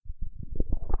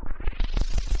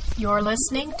You're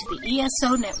listening to the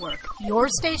ESO Network, your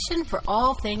station for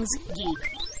all things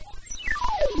geek.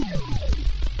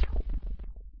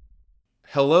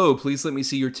 Hello, please let me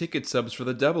see your ticket stubs for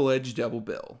the Double Edge Double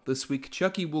Bill. This week,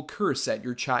 Chucky will curse at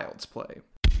your child's play.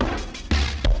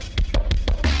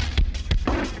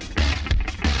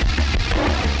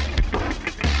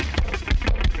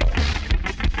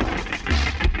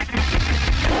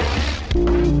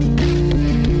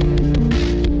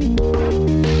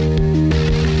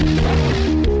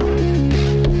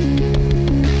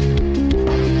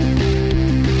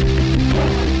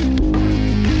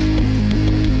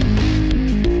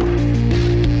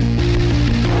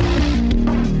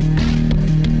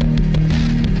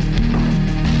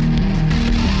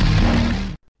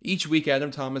 Each week,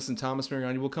 Adam Thomas and Thomas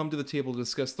Mariani will come to the table to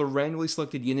discuss the randomly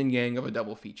selected yin and yang of a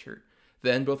double feature.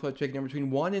 Then, both will have to pick a number between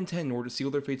 1 and 10 in order to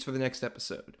seal their fates for the next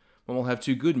episode. One will have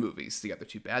 2 good movies, the other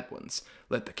 2 bad ones.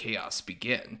 Let the chaos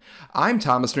begin. I'm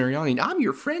Thomas Mariani, and I'm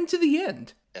your friend to the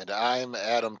end. And I'm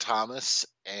Adam Thomas,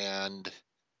 and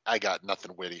I got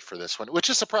nothing witty for this one, which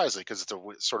is surprising because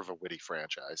it's sort of a witty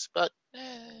franchise. But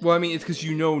Well, I mean, it's because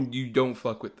you know you don't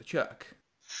fuck with the Chuck.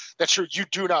 That's true. You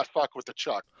do not fuck with the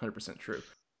Chuck. 100% true.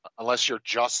 Unless you're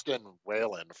Justin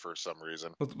Whalen for some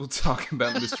reason. We'll talk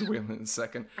about Mr. Whalen in a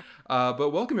second.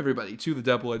 But welcome, everybody, to the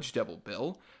Double Edge Double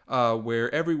Bill,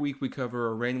 where every week we cover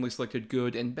a randomly selected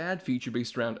good and bad feature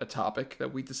based around a topic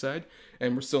that we decide.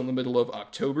 And we're still in the middle of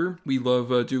October. We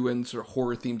love doing sort of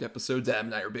horror-themed episodes. Adam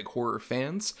and I are big horror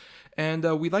fans. And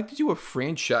we like to do a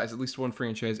franchise, at least one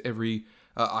franchise, every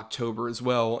October as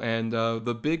well. And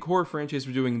the big horror franchise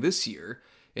we're doing this year,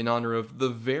 in honor of the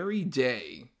very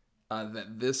day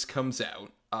that this comes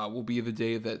out, will be the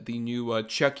day that the new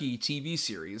Chucky TV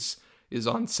series is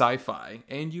on Sci-Fi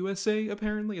and USA,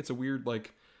 apparently. It's a weird,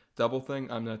 double thing.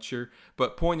 I'm not sure.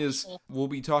 But point is, we'll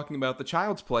be talking about the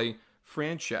Child's Play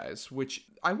franchise, which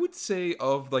I would say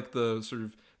of, the sort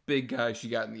of big guys you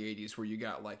got in the 80s, where you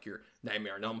got, your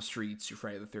Nightmare on Elm Streets, your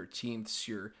Friday the 13th,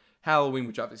 your Halloween,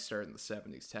 which obviously started in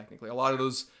the 70s, technically. A lot of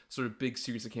those sort of big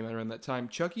series that came out around that time.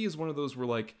 Chucky is one of those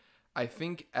where, I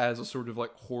think as a sort of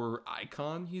horror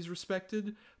icon, he's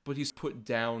respected, but he's put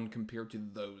down compared to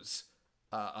those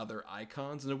other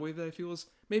icons in a way that I feel is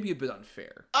maybe a bit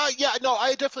unfair. Yeah, no,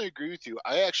 I definitely agree with you.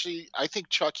 I think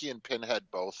Chucky and Pinhead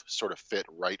both sort of fit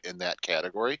right in that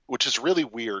category, which is really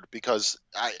weird because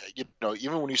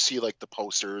even when you see the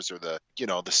posters or the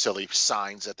silly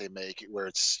signs that they make where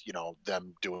it's,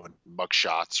 them doing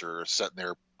mugshots or sitting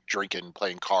there drinking,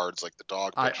 playing cards like the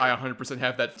dog. I 100%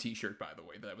 have that t-shirt, by the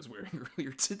way, that I was wearing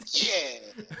earlier today.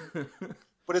 Yeah.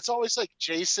 But it's always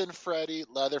Jason, Freddy,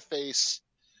 Leatherface,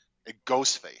 and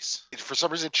Ghostface. For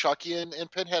some reason, Chucky and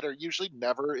Pinhead are usually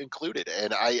never included.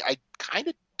 And I kind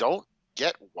of don't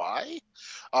get why,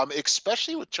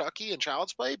 especially with Chucky and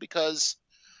Child's Play, because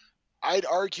I'd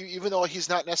argue, even though he's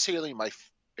not necessarily my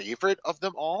favorite of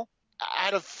them all,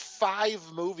 out of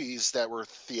 5 movies that were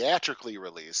theatrically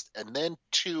released and then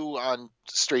 2 on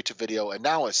straight to video and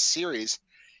now a series,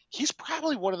 he's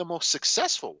probably one of the most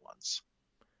successful ones.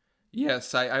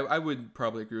 Yes, I would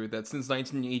probably agree with that. Since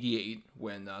 1988,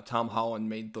 when Tom Holland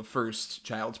made the first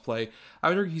Child's Play, I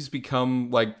would argue he's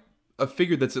become a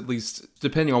figure that's, at least,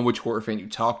 depending on which horror fan you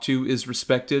talk to, is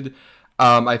respected.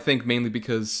 I think mainly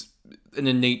because an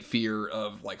innate fear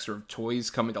of sort of toys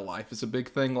coming to life is a big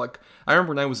thing. I remember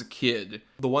when I was a kid,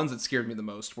 the ones that scared me the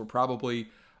most were probably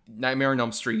Nightmare on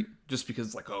Elm Street, just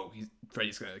because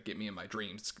Freddy's gonna get me in my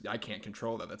dreams. I can't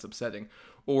control that. That's upsetting.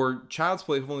 Or Child's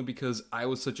Play, only because I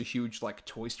was such a huge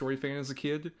Toy Story fan as a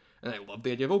kid, and I loved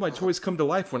the idea of my toys come to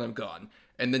life when I'm gone.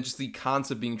 And then just the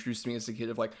concept being introduced to me as a kid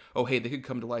of hey, they could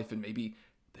come to life and maybe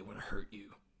they want to hurt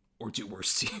you or do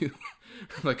worse to you.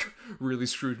 Really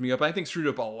screwed me up. I think screwed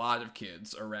up a lot of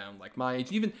kids around my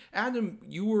age. Even Adam,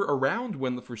 you were around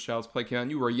when the first Child's Play came out,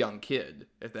 and you were a young kid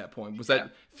at that point. Was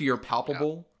that fear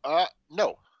palpable? Yeah.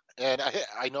 No. And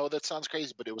I know that sounds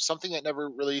crazy, but it was something that never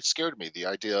really scared me. The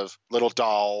idea of little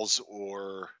dolls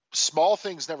or small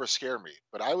things never scared me.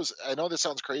 But I know this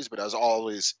sounds crazy, but I was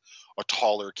always a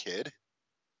taller kid.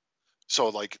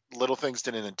 So little things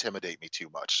didn't intimidate me too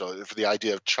much. So for the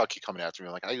idea of Chucky coming after me,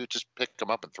 I would just pick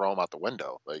him up and throw him out the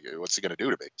window. What's he going to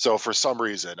do to me? So for some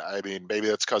reason, maybe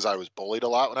that's because I was bullied a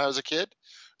lot when I was a kid.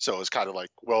 So it was kind of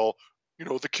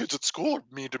the kids at school are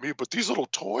mean to me, but these little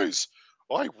toys,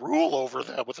 I rule over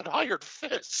them with an iron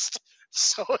fist.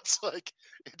 So it's it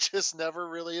just never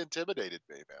really intimidated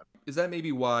me, man. Is that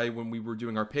maybe why when we were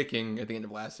doing our picking at the end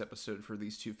of last episode for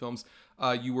these 2 films,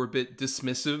 you were a bit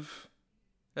dismissive,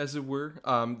 as it were,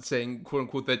 saying, quote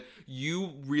unquote, that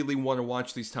you really want to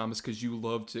watch these, Thomas, because you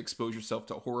love to expose yourself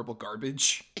to horrible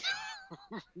garbage?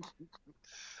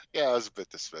 Yeah, I was a bit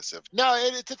dismissive. No,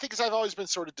 the thing is, I've always been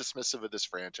sort of dismissive of this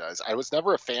franchise. I was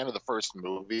never a fan of the first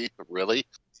movie, really,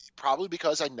 probably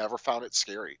because I never found it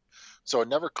scary. So it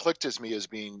never clicked as me as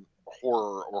being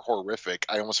horror or horrific.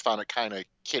 I almost found it kind of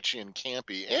kitschy and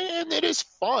campy, and it is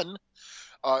fun,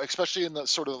 especially in the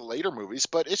sort of the later movies.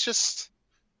 But it's just,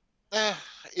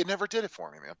 it never did it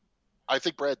for me, man. I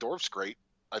think Brad Dourif's great.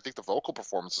 I think the vocal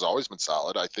performance has always been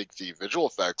solid. I think the visual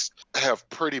effects have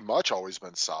pretty much always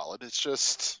been solid. It's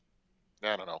just,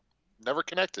 I don't know, never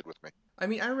connected with me. I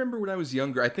mean, I remember when I was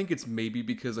younger, I think it's maybe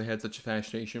because I had such a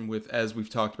fascination with, as we've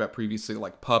talked about previously,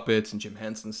 like puppets and Jim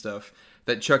Henson stuff,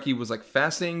 that Chucky was like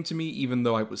fascinating to me, even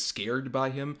though I was scared by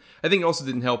him. I think it also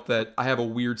didn't help that I have a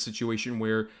weird situation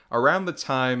where around the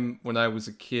time when I was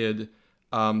a kid,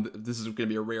 this is going to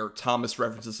be a rare Thomas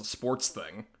references a sports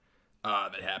thing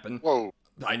that happened. Whoa.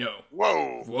 I know.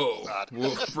 Whoa.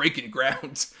 Whoa. Breaking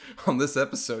ground on this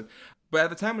episode. But at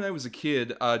the time when I was a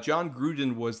kid, John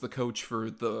Gruden was the coach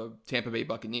for the Tampa Bay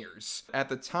Buccaneers. At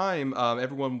the time,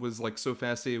 everyone was like so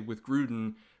fascinated with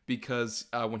Gruden because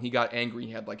when he got angry,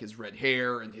 he had like his red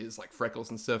hair and his like freckles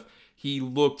and stuff. He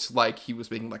looked like he was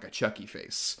making like a Chucky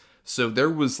face. So there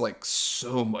was like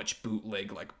so much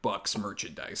bootleg like Bucks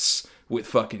merchandise with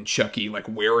fucking Chucky like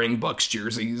wearing Bucks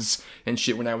jerseys and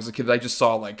shit when I was a kid. I just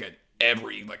saw like at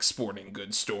every like sporting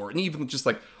goods store and even just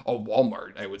like a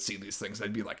Walmart I would see these things.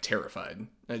 I'd be like terrified.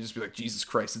 I'd just be like, Jesus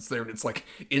Christ, it's there and it's like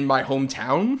in my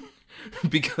hometown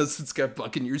because it's got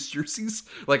Buccaneers jerseys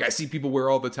like I see people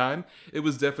wear all the time. It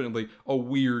was definitely a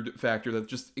weird factor that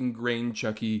just ingrained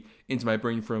Chucky into my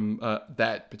brain from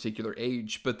that particular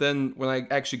age. But then when I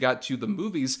actually got to the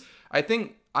movies, I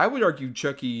think I would argue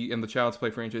Chucky and the Child's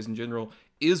Play franchise in general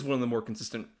is one of the more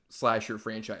consistent slasher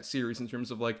franchise series in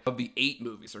terms of like of the 8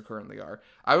 movies there currently are.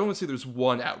 I wouldn't say there's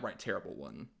one outright terrible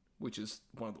one, which is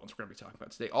one of the ones we're going to be talking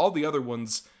about today. All the other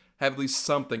ones have at least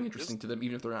something interesting to them,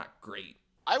 even if they're not great.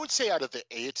 I would say out of the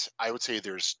 8, I would say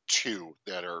there's 2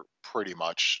 that are pretty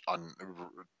much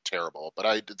terrible,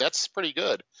 but that's pretty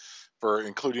good for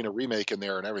including a remake in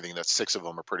there and everything. That 6 of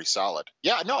them are pretty solid.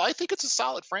 Yeah, no, I think it's a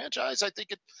solid franchise. I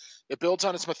think it builds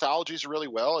on its mythologies really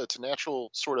well. It's a natural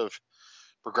sort of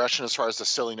progression as far as the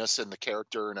silliness and the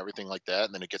character and everything like that,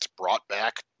 and then it gets brought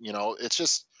back. It's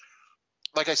just,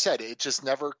 like I said, it just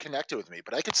never connected with me,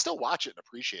 but I could still watch it and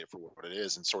appreciate it for what it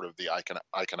is and sort of the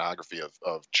iconography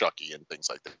of Chucky and things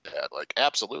like that. Like,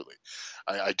 absolutely.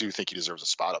 I do think he deserves a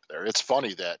spot up there. It's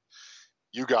funny that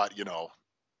you got,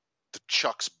 the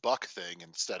Chuck's Buck thing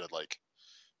instead of like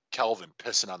Kelvin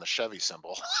pissing on the Chevy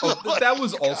symbol. Oh, that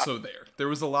was also there. There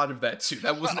was a lot of that too.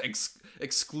 That wasn't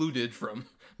excluded from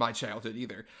my childhood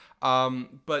either.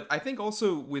 But I think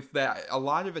also with that, a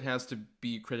lot of it has to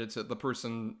be credited to the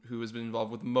person who has been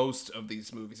involved with most of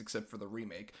these movies, except for the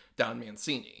remake, Don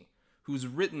Mancini, who's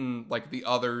written like the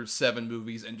other 7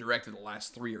 movies and directed the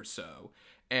last 3 or so.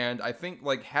 And I think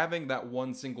like having that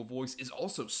one single voice is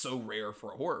also so rare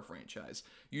for a horror franchise.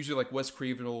 Usually like Wes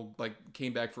Craven will like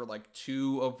came back for like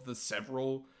 2 of the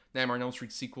several Nightmare on Elm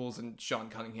Street sequels, and Sean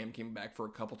Cunningham came back for a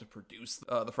couple to produce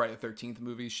the Friday the 13th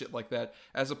movies, shit like that,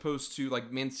 as opposed to, like,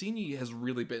 Mancini has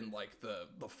really been, like, the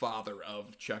father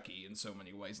of Chucky in so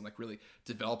many ways, and, like, really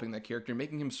developing that character,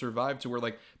 making him survive to where,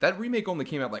 like, that remake only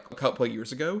came out, like, a couple of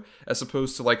years ago, as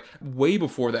opposed to, like, way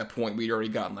before that point, we'd already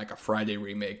gotten, like, a Friday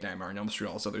remake, Nightmare on Elm Street,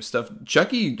 all this other stuff.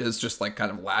 Chucky has just, like, kind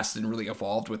of lasted and really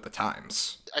evolved with the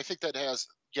times. I think that has,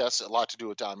 yes, a lot to do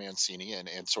with Don Mancini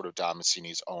and sort of Don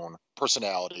Mancini's own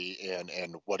personality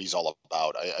and what he's all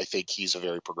about. I think he's a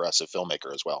very progressive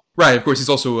filmmaker as well. Right, of course, he's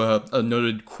also a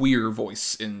noted queer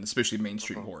voice in especially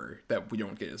mainstream horror that we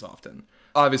don't get as often.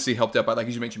 Obviously helped out by, like,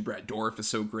 as you mentioned, Brad Dourif is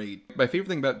so great. My favorite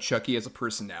thing about Chucky as a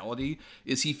personality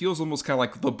is he feels almost kind of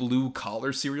like the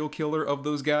blue-collar serial killer of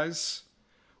those guys.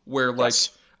 Where, like,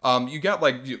 yes. You got,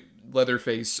 like,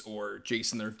 Leatherface or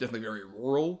Jason, they're definitely very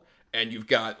rural. And you've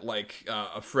got, like,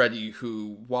 a Freddy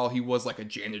who, while he was, like, a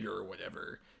janitor or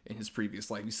whatever in his previous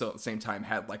life, he still at the same time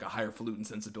had, like, a highfalutin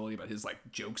sensibility about his, like,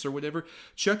 jokes or whatever.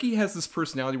 Chucky has this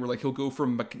personality where, like, he'll go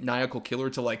from maniacal killer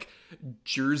to, like,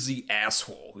 Jersey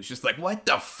asshole who's just like, what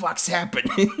the fuck's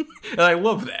happening? And I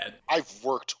love that. I've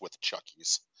worked with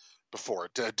Chuckies before,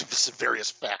 to various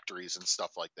factories and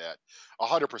stuff like that.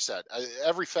 100%.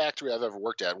 Every factory I've ever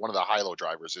worked at, one of the high-low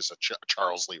drivers is a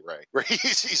Charles Lee Ray, where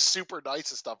he's super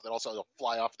nice and stuff, but also he'll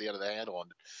fly off the end of the handle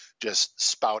and just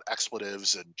spout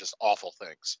expletives and just awful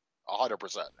things.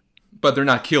 100%. But they're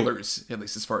not killers, at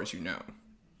least as far as you know.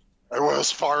 Well, as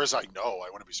far as I know, I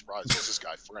wouldn't be surprised. This is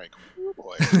guy Frank. Oh,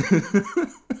 boy.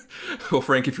 Well,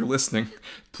 Frank, if you're listening,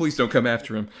 please don't come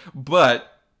after him. But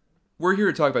We're here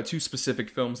to talk about two specific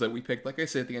films that we picked, like I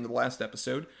said at the end of the last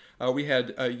episode. We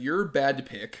had your bad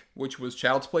pick, which was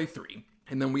Child's Play 3.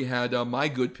 And then we had my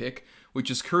good pick, which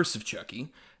is Curse of Chucky.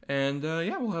 And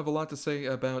we'll have a lot to say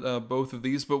about both of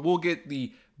these, but we'll get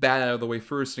the bad out of the way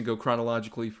first and go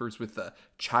chronologically first with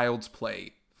Child's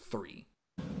Play 3.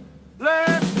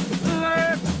 Left,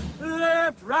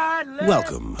 right, left.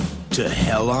 Welcome to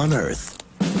Hell on Earth.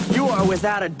 You are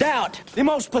without a doubt the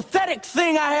most pathetic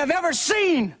thing I have ever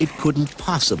seen. It couldn't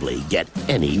possibly get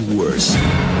any worse.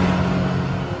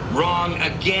 Wrong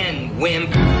again,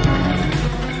 wimp.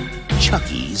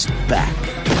 Chucky's back.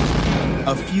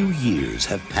 A few years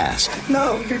have passed.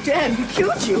 No, you're dead. He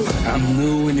killed you. I'm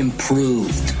new and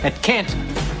improved. At Kent,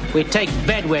 we take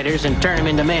bedwetters and turn them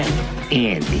into men.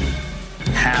 Andy,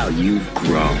 how you've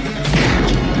grown.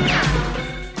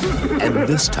 And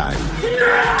this time,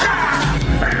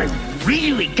 I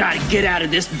really gotta get out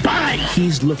of this body.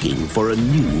 he's looking for a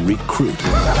new recruit.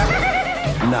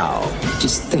 Now,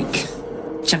 Just think,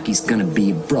 Chucky's gonna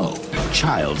be broke.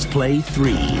 Child's Play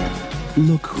 3.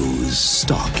 Look who's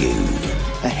stalking.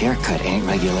 A haircut ain't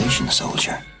regulation,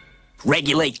 soldier.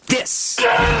 Regulate this!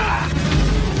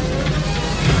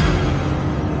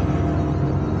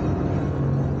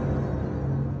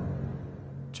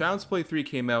 Child's Play 3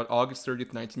 came out August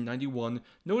 30th, 1991.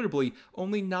 Notably,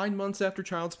 only 9 months after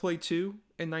Child's Play 2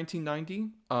 in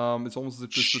 1990. It's almost as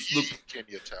if this was... Can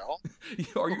you tell?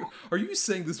 Are you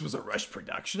saying this was a rush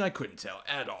production? I couldn't tell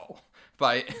at all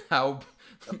by how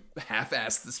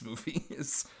half-assed this movie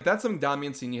is. That's something Don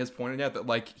Mancini has pointed out, that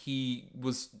like he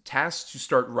was tasked to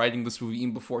start writing this movie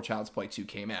even before Child's Play 2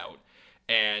 came out.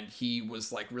 And he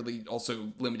was like really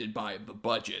also limited by the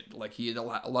budget. Like he had a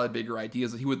lot of bigger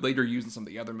ideas that he would later use in some of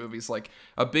the other movies. Like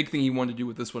a big thing he wanted to do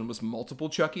with this one was multiple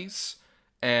Chuckies,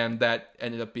 and that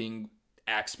ended up being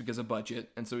axed because of budget.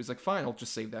 And so he's like, fine, I'll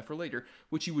just save that for later,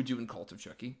 which he would do in Cult of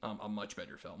Chucky, a much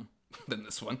better film than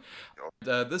this one.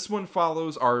 This one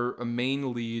follows our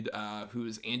main lead, who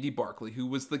is Andy Barclay, who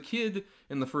was the kid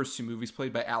in the first two movies,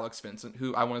 played by Alex Vincent,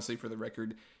 who I want to say for the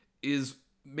record is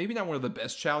maybe not one of the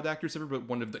best child actors ever, but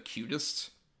one of the cutest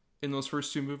in those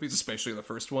first two movies, especially the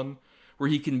first one,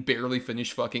 where he can barely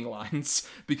finish fucking lines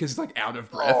because he's like out of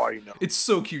breath. Oh, I know. It's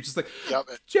so cute. Just like, Yep.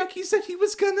 Jackie said he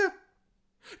was gonna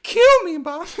kill me,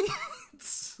 Bobby. It's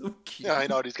so cute. Yeah, I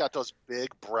know. He's got those big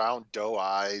brown doe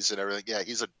eyes and everything. Yeah,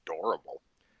 he's adorable.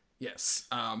 Yes.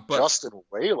 But Justin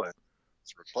Whalen's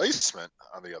replacement,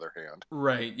 on the other hand.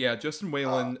 right, yeah, Justin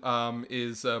Whalen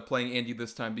is playing Andy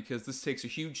this time because this takes a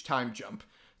huge time jump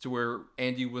to where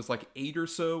Andy was like 8 or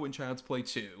so in Child's Play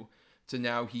 2 to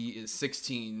now he is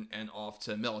 16 and off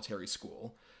to military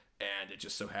school. And it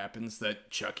just so happens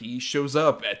that Chucky shows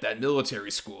up at that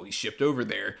military school. He's shipped over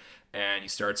there, and he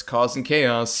starts causing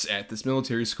chaos at this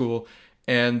military school.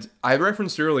 And I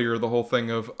referenced earlier the whole thing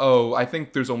of, oh, I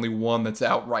think there's only one that's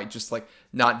outright just like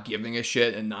not giving a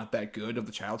shit and not that good of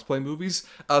the Child's Play movies.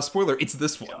 Spoiler, it's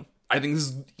this one. Yeah. I think this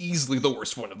is easily the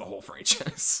worst one of the whole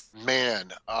franchise. Man,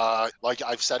 like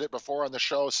I've said it before on the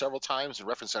show several times and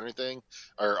referenced anything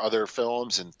or other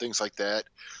films and things like that.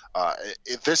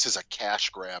 This is a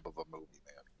cash grab of a movie,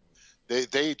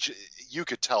 man. You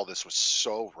could tell this was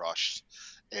so rushed,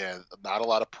 and not a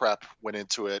lot of prep went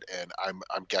into it. And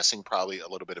I'm guessing probably a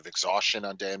little bit of exhaustion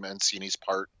on Dan Mancini's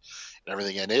part and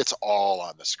everything. And it's all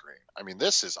on the screen. I mean,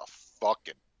 this is a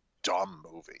fucking dumb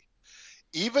movie.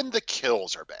 Even the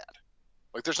kills are bad.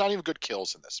 Like, there's not even good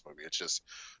kills in this movie. It's just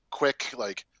quick,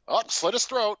 like, oh, slit his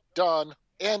throat, done.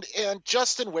 And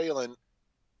Justin Whalen,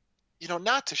 you know,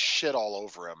 not to shit all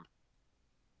over him,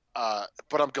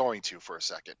 but I'm going to for a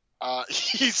second.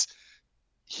 He's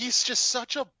just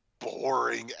such a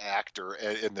boring actor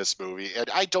in this movie, and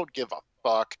I don't give a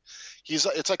fuck.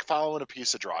 It's like following a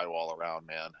piece of drywall around,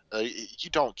 man. You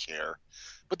don't care.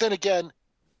 But then again,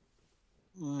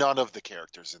 none of the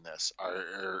characters in this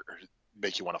are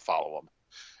make you want to follow them,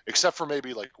 except for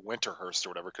maybe like Winterhurst or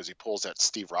whatever, because he pulls that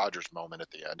Steve Rogers moment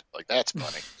at the end. Like, that's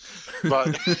funny. But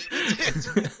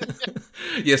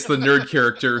yes, the nerd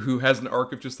character who has an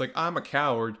arc of just like, I'm a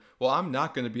coward. Well, I'm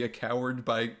not going to be a coward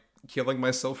by killing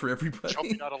myself for everybody.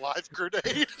 Jumping out a live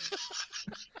grenade.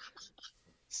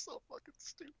 So fucking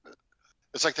stupid.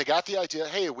 It's like they got the idea,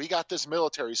 hey, we got this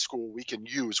military school we can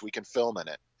film in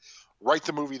it. Write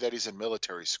the movie that he's in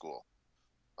military school.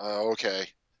 Okay.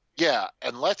 Yeah,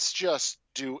 and let's just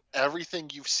do everything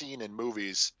you've seen in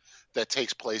movies that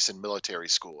takes place in military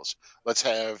schools. Let's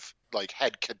have, like,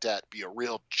 head cadet be a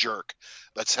real jerk.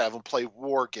 Let's have him play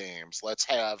war games. Let's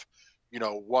have, you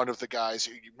know, one of the guys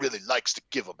who really likes to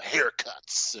give him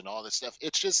haircuts and all this stuff.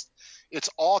 It's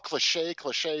all cliche,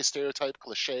 stereotype,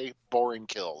 boring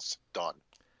kills. Done.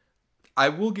 I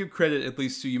will give credit at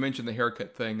least to, you mentioned the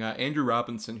haircut thing, Andrew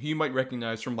Robinson, who you might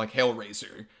recognize from like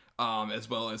Hellraiser, as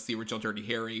well as the original Dirty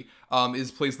Harry,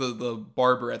 plays the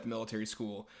barber at the military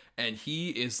school, and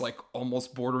he is like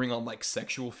almost bordering on like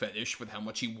sexual fetish with how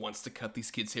much he wants to cut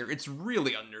these kids' hair. It's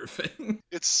really unnerving.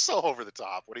 It's so over the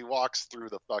top when he walks through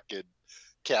the fucking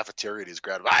cafeteria and he's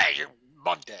grabbing, hey,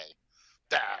 Monday,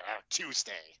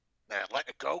 Tuesday, let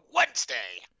it go Wednesday.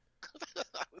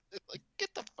 Like,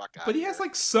 get the fuck out. But he has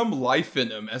like some life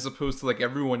in him, as opposed to like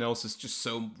everyone else is just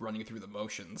so running through the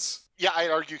motions. Yeah,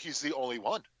 I'd argue he's the only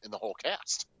one in the whole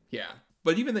cast. Yeah,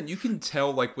 but even then, you can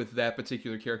tell like with that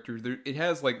particular character, it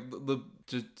has like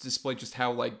to display just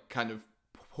how like kind of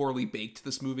poorly baked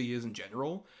this movie is in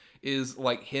general. Is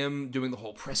like him doing the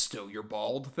whole "presto, you're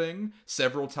bald" thing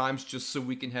several times, just so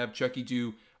we can have Chucky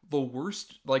do the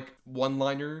worst like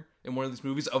one-liner in one of these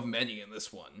movies of many in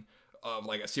this one. Of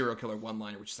like a serial killer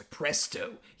one-liner, which is like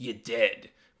 "presto, you're dead,"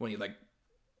 when he like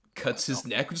cuts his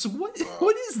neck. Which is what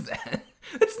is that?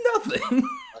 It's nothing.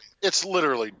 It's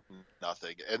literally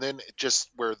nothing. And then just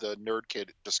where the nerd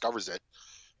kid discovers it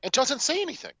and doesn't say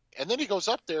anything. And then he goes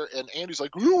up there and Andy's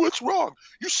like, "Oh, what's wrong?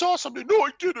 You saw something." "No,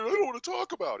 I didn't. I don't want to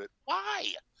talk about it."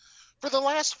 Why? For the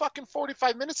last fucking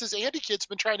 45 minutes, this Andy kid's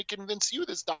been trying to convince you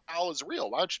this doll is real.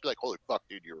 Why don't you be like, "Holy fuck,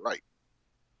 dude, you're right"?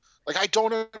 Like, I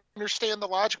don't understand the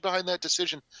logic behind that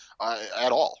decision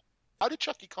at all. How did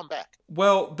Chucky come back?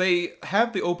 Well, they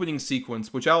have the opening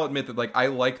sequence, which I'll admit that like I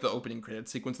like the opening credit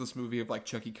sequence of this movie of like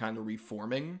Chucky kind of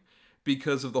reforming,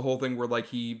 because of the whole thing where like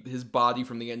his body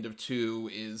from the end of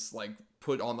 2 is like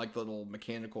put on like the little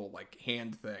mechanical like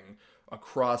hand thing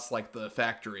across like the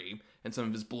factory, and some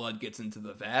of his blood gets into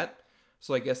the vat.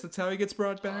 So I guess that's how he gets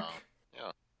brought back.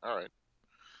 Yeah, all right.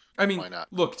 I mean, why not?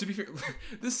 Look, to be fair,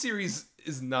 this series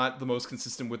is not the most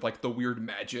consistent with like the weird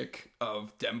magic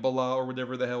of Dembala or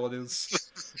whatever the hell it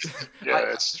is.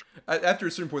 Yeah, after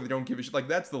a certain point, they don't give a shit. Like,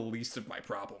 that's the least of my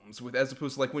problems with, as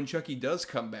opposed to like when Chucky does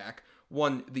come back.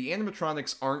 One, the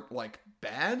animatronics aren't like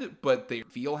bad, but they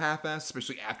feel half-assed,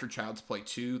 especially after Child's Play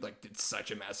 2 like did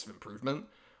such a massive improvement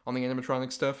on the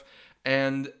animatronic stuff.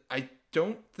 And I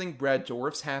don't think Brad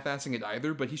Dourif's half-assing it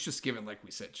either, but he's just given, like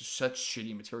we said, just such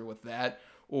shitty material with that.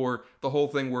 Or the whole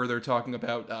thing where they're talking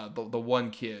about the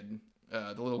one kid,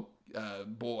 the little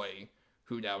boy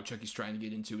who now Chucky's trying to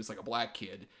get into is like a black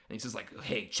kid. And he says like,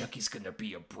 "Hey, Chucky's gonna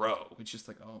be a bro." It's just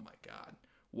like, oh my god,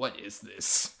 what is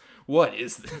this? What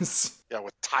is this? Yeah,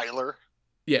 with Tyler.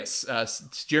 Yes,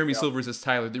 Jeremy Silvers as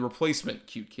Tyler, the replacement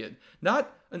cute kid.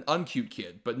 Not an uncute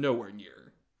kid, but nowhere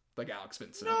near like Alex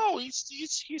Vincent. No,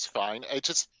 he's fine. I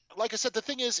just, like I said, the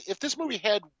thing is, if this movie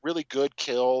had really good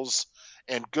kills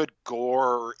and good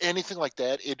gore or anything like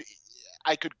that,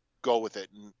 I could go with it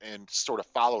and sort of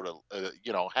follow it,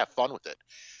 have fun with it.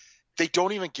 They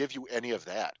don't even give you any of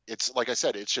that. It's like I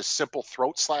said, it's just simple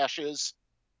throat slashes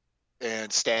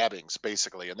and stabbings,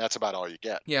 basically, and that's about all you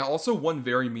get. Yeah, also one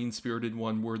very mean-spirited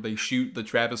one where they shoot the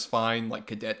Travis Fiennes, like,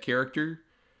 cadet character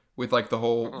with, like, the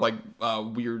whole, like,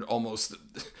 weird, almost,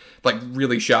 like,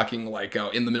 really shocking, like,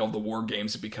 in the middle of the war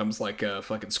games, it becomes, like, a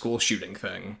fucking school shooting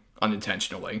thing,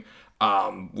 unintentionally.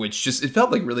 Which just, it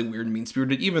felt, like, really weird and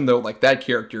mean-spirited, even though, like, that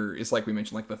character is, like we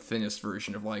mentioned, like, the thinnest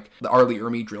version of, like, the R. Lee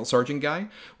Ermey drill sergeant guy,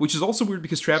 which is also weird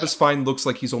because Travis Fiennes looks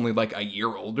like he's only, like, a year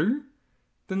older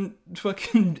than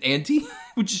fucking Andy,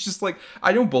 which is just like,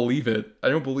 I don't believe it. I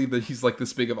don't believe that he's like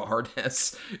this big of a hard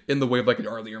ass in the way of like an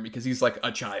R. Lee Ermey, because he's like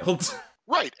a child.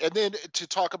 Right, and then to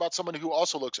talk about someone who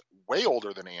also looks way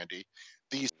older than Andy,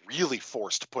 these really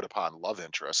forced to put upon love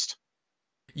interest.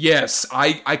 Yes,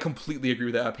 I completely agree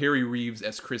with that. Perry Reeves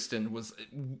as Kristen was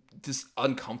just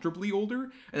uncomfortably older,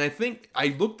 and I think I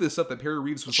looked this up that Perry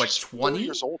Reeves was like 20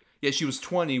 years old. Yeah, she was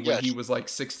 20 when he was like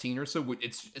 16 or so.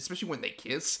 It's especially when they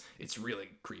kiss, it's really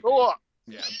creepy. Oh,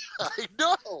 yeah,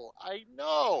 I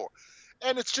know,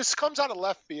 and it just comes out of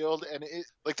left field, and it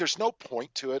like there's no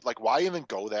point to it. Like, why even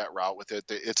go that route with it?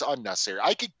 It's unnecessary.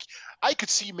 I could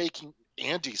see making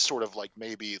Andy sort of like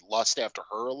maybe lust after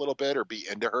her a little bit or be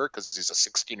into her because he's a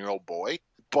 16-year-old boy,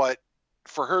 but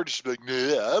for her to just be like,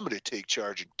 "Nah, I'm gonna take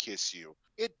charge and kiss you,"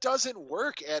 it doesn't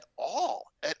work at all.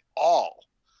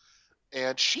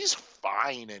 And she's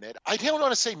fine in it. I don't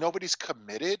want to say nobody's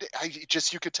committed.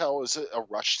 You could tell it was a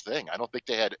rushed thing. I don't think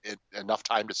they had enough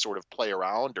time to sort of play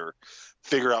around or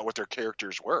figure out what their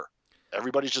characters were.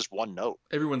 Everybody's just one note.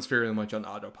 Everyone's fairly much on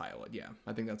autopilot. Yeah,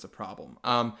 I think that's a problem.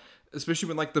 Especially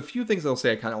when, like, the few things I'll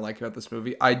say I kind of like about this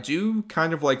movie. I do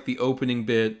kind of like the opening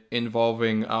bit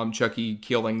involving Chucky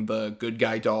killing the good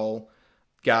guy doll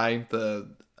guy, the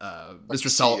Mr.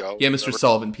 CEO, Mr.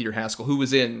 Sullivan, Peter Haskell, who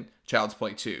was in Child's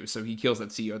Play 2. So he kills that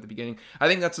CEO at the beginning. I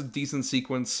think that's a decent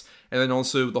sequence. And then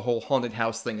also the whole haunted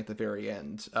house thing at the very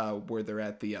end, where they're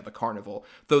at the carnival.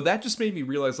 Though that just made me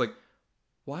realize, like,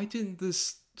 why didn't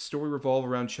this story revolve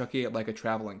around Chucky at like a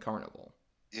traveling carnival?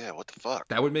 Yeah, what the fuck?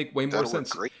 That would make way more That'd work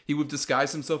sense. great. He would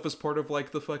disguise himself as part of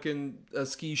like the fucking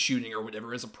ski shooting or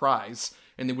whatever as a prize,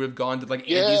 and they would have gone to like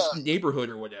Andy's neighborhood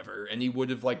or whatever, and he would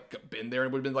have like been there.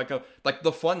 It would have been like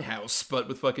the fun house, but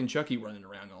with fucking Chucky running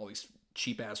around all these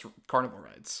cheap ass carnival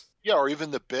rides. Yeah, or even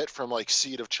the bit from like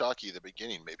Seed of Chucky at the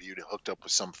beginning. Maybe you'd have hooked up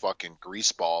with some fucking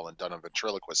grease ball and done a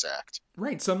ventriloquist act.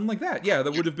 Right, something like that. Yeah,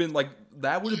 that would have been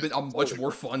a much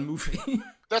more fun movie.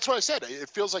 That's what I said. It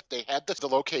feels like they had the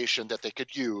location that they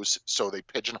could use, so they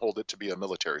pigeonholed it to be a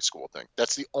military school thing.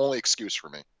 That's the only excuse for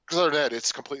me. Because other than that,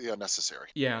 it's completely unnecessary.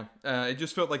 Yeah, it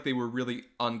just felt like they were really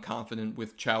unconfident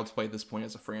with Child's Play at this point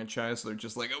as a franchise. So they're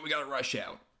just like, oh, we gotta rush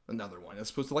out another one. As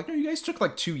opposed to like, no, you guys took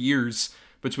like 2 years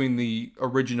between the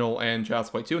original and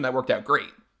Child's Play 2, and that worked out great.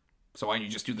 So why don't you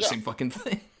just do the same fucking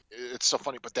thing? It's so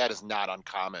funny, but that is not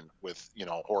uncommon with,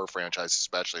 horror franchises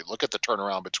especially. Look at the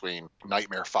turnaround between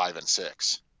Nightmare 5 and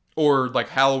 6. Or like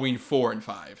Halloween 4 and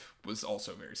 5 was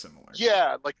also very similar.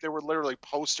 Yeah, like there were literally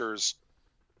posters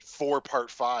for Part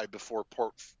 5 before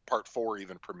Part 4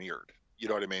 even premiered. You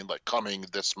know what I mean? Like coming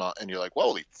this month, and you're like,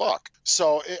 holy fuck.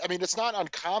 So, it's not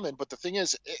uncommon, but the thing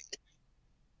is,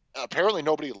 apparently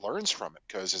nobody learns from it,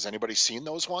 because has anybody seen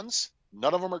those ones?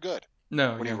 None of them are good.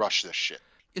 No. When you rush this shit.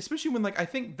 Especially when, like, I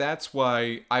think that's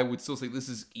why I would still say this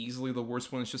is easily the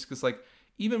worst one. It's just because, like,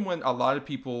 even when a lot of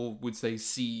people would say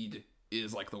Seed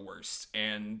is, like, the worst,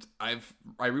 and I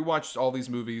rewatched all these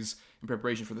movies in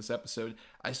preparation for this episode,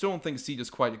 I still don't think Seed is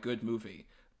quite a good movie.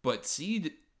 But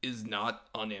Seed is not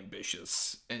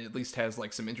unambitious, and at least has,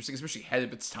 like, some interesting, especially ahead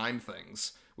of its time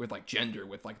things, with, like, gender,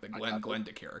 with, like, the Glenn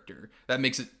Glenda character. That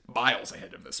makes it miles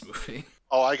ahead of this movie.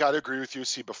 Oh, I gotta agree with you.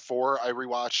 See, before I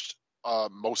rewatched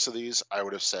most of these, I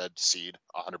would have said Seed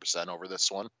 100% over this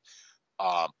one.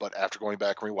 But after going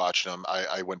back and rewatching them,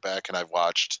 I went back and I've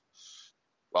watched,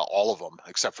 well, all of them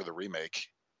except for the remake.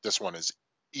 This one is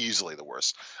easily the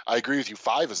worst. I agree with you.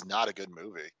 5 is not a good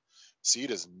movie. Seed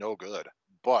is no good,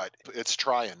 but it's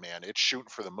trying, man. It's shooting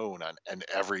for the moon in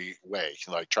every way.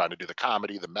 Like trying to do the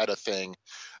comedy, the meta thing,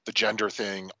 the gender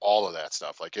thing, all of that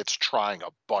stuff. Like it's trying a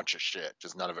bunch of shit,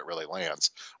 just none of it really lands.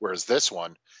 Whereas this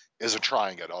one isn't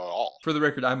trying it at all. For the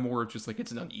record, I'm more just like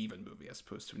it's an uneven movie as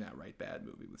opposed to an outright bad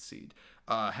movie with Seed.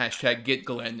 Hashtag get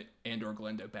Glenn and or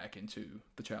Glenda back into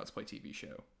the Child's Play TV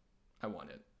show. I want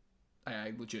it.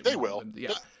 I legitimately They will. Want them.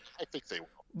 Yeah. I think they will.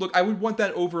 Look, I would want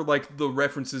that over like the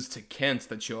references to Kent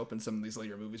that show up in some of these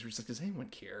later movies. Where it's like, does anyone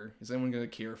care? Is anyone gonna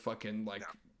care? Fucking like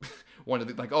one of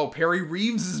the like, oh, Perry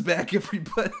Reeves is back,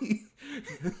 everybody.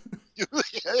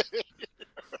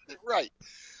 Right.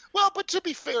 Well, but to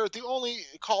be fair, the only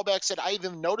callbacks that I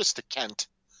even noticed to Kent,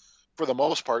 for the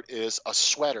most part, is a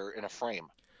sweater in a frame.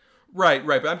 Right.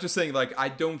 But I'm just saying, like, I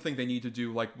don't think they need to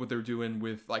do, like, what they're doing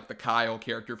with, like, the Kyle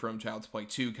character from Child's Play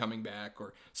 2 coming back,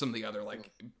 or some of the other, like,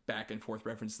 back and forth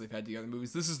references they've had to the other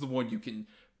movies. This is the one you can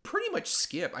pretty much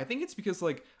skip. I think it's because,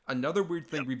 like, another weird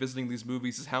thing revisiting these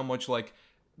movies is how much, like,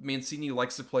 Mancini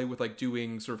likes to play with, like,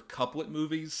 doing sort of couplet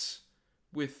movies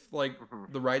with, like,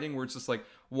 the writing, where it's just, like,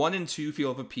 1 and 2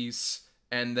 feel of a piece,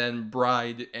 and then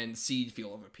Bride and Seed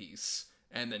feel of a piece,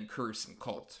 and then Curse and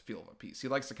Cult feel of a piece. He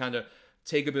likes to kind of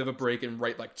take a bit of a break and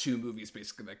write like 2 movies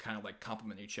basically that kind of like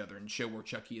complement each other and show where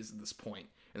Chucky is at this point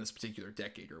in this particular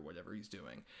decade or whatever he's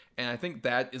doing. And I think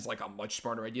that is like a much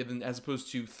smarter idea than as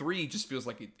opposed to 3 just feels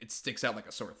like it sticks out like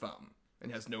a sore thumb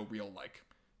and has no real like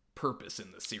purpose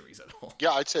in the series at all.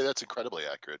 Yeah, I'd say that's incredibly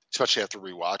accurate, especially after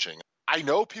rewatching. I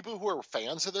know people who are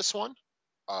fans of this one,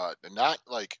 not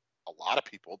like a lot of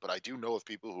people, but I do know of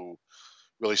people who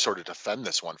really sort of defend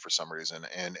this one for some reason.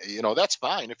 And, that's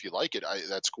fine. If you like it,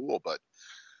 that's cool. But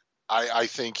I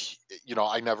think,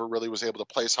 I never really was able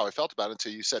to place how I felt about it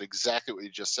until you said exactly what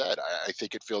you just said. I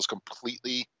think it feels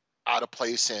completely out of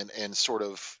place and sort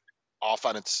of off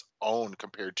on its own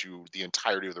compared to the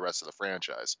entirety of the rest of the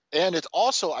franchise. And it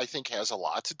also, I think, has a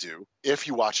lot to do, if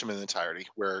you watch them in entirety,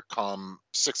 where come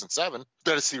 6 and 7,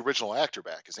 that it's the original actor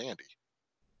back as Andy.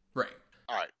 Right.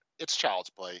 All right. It's Child's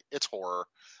Play. It's horror.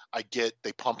 I get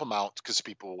they pump them out because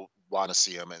people want to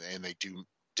see them, and they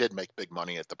did make big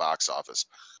money at the box office.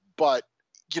 But,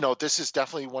 this is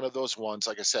definitely one of those ones,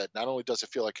 like I said, not only does it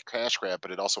feel like a cash grab,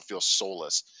 but it also feels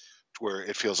soulless, where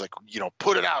it feels like,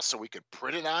 put it out so we could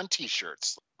print it on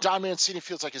T-shirts. Don Mancini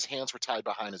feels like his hands were tied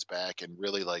behind his back and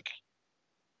really, like,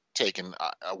 taken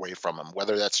away from him,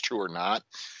 whether that's true or not.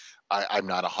 I'm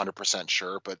not 100%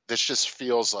 sure, but this just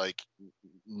feels like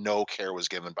no care was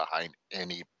given behind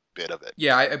any bit of it.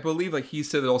 Yeah, I believe like he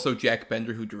said that also Jack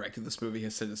Bender, who directed this movie,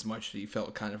 has said as much, that he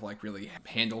felt kind of like really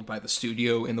handled by the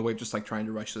studio in the way of just like trying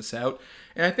to rush this out.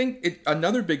 And I think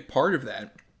another big part of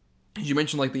that, as you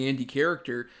mentioned, like the Andy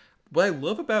character, what I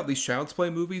love about these Child's Play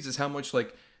movies is how much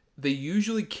like they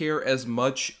usually care as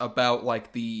much about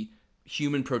like the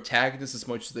human protagonist as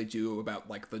much as they do about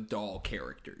like the doll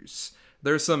characters.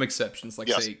 There are some exceptions, like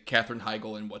say Katherine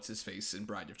Heigl and what's his face in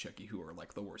Bride of Chucky, who are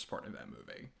like the worst part of that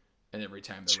movie. And every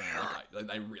time they're around, like,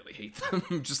 I really hate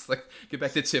them. Just like, get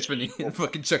back to Tiffany and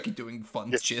fucking Chucky doing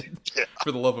fun shit.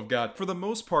 For the love of God. For the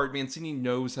most part, Mancini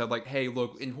knows how, like, hey,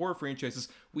 look, in horror franchises,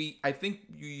 I think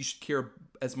you should care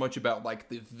as much about, like,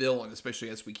 the villain, especially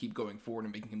as we keep going forward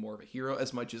and making him more of a hero,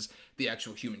 as much as the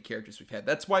actual human characters we've had.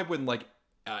 That's why when, like,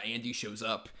 Andy shows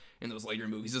up in those later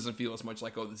movies, it doesn't feel as much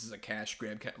like, oh, this is a cash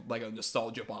grab, like a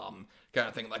nostalgia bomb kind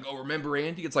of thing. Like, oh, remember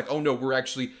Andy? It's like, oh, no, we're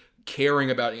actually caring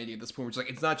about Andy at this point. It's like,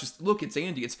 it's not just, look, it's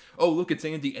Andy. It's, oh, look, it's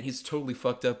Andy, and he's totally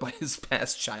fucked up by his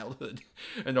past childhood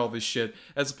and all this shit.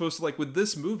 As opposed to, like, with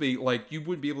this movie, like, you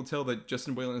wouldn't be able to tell that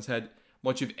Justin Whalen has had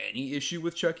much of any issue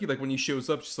with Chucky. Like, when he shows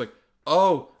up, just like,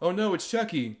 oh no, it's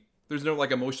Chucky. There's no, like,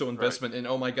 emotional investment in,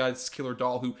 oh my god, it's this killer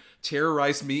doll who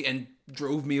terrorized me and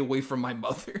drove me away from my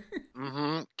mother.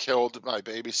 Killed my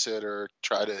babysitter,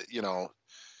 tried to,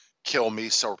 kill me,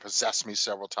 possess me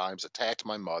several times, attacked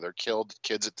my mother, killed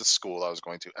kids at the school I was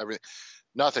going to, everything.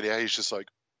 Nothing. Yeah, he's just like,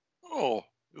 oh,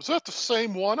 is that the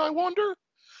same one, I wonder?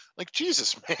 Like,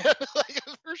 Jesus, man. Like,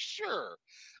 for sure.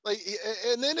 Like,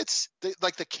 and then it's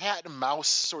like the cat and mouse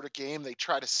sort of game they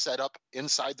try to set up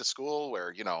inside the school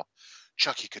where,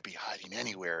 Chucky could be hiding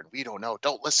anywhere and we don't know.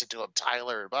 Don't listen to him,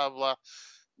 Tyler, blah, blah.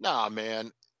 Nah,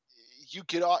 man. You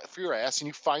get off your ass and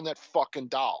you find that fucking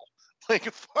doll.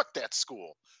 Like, fuck that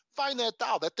school. Find that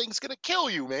doll. That thing's gonna kill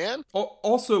you, man.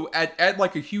 Also, at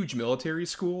like a huge military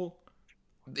school,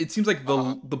 it seems like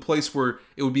the place where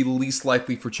it would be least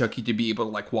likely for Chucky to be able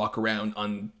to like walk around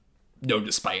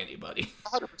unnoticed by anybody.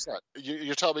 100%.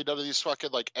 You're telling me none of these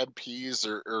fucking like MPs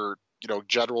or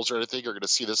generals or anything are gonna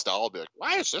see this doll and be like,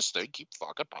 why does this thing keep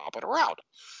fucking popping around?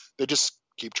 They just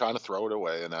keep trying to throw it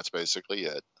away, and that's basically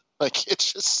it. Like,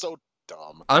 it's just so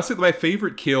dumb. Honestly, my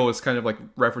favorite kill is kind of like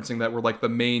referencing that, where like the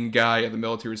main guy at the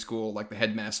military school, like the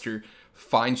headmaster,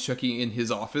 finds Chucky in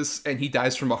his office and he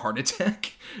dies from a heart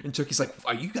attack. And Chucky's like,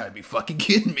 oh, you gotta be fucking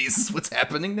kidding me. Is this what's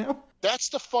happening now? That's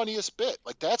the funniest bit.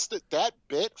 Like, that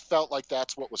bit felt like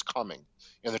that's what was coming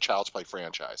in the Child's Play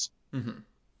franchise. Mm-hmm.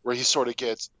 Where he sort of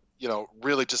gets,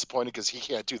 really disappointed because he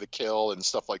can't do the kill and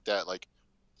stuff like that. Like,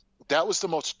 that was the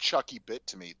most Chucky bit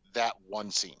to me, that one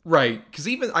scene. Right, because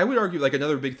even, I would argue, like,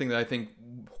 another big thing that I think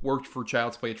worked for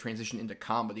Child's Play, a transition into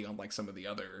comedy, unlike some of the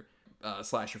other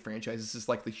slasher franchises, is,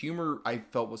 like, the humor I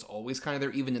felt was always kind of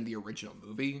there, even in the original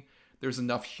movie. There's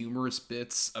enough humorous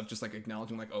bits of just, like,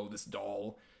 acknowledging, like, oh, this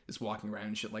doll is walking around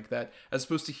and shit like that, as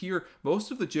opposed to here, most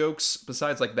of the jokes,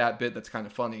 besides, like, that bit that's kind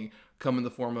of funny, come in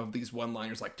the form of these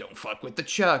one-liners like, don't fuck with the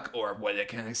Chuck, or what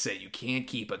can I say, you can't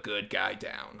keep a good guy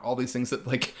down. All these things that,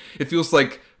 like, it feels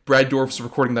like Brad Dourif's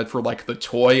recording that for, like, the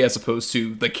toy as opposed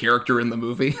to the character in the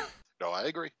movie. No, I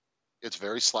agree. It's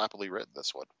very slappily written,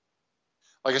 this one.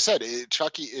 Like I said,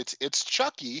 Chucky, it's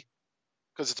Chucky,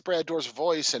 because it's Brad Dourif's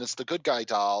voice, and it's the good guy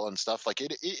doll and stuff. Like,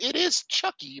 it is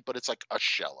Chucky, but it's like a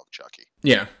shell of Chucky.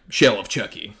 Yeah, shell of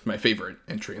Chucky, my favorite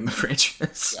entry in the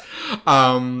franchise.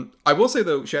 Yeah. I will say,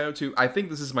 though, shout out to, I think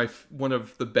this is one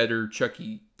of the better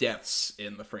Chucky deaths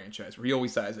in the franchise, where he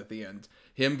always dies at the end.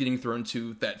 Him getting thrown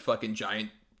to that fucking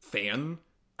giant fan,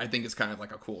 I think is kind of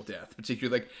like a cool death.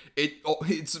 Particularly, like,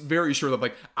 it's very sure that,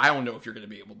 like, I don't know if you're going to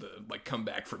be able to, like, come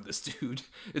back from this, dude.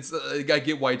 It's, I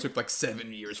get why it took, like,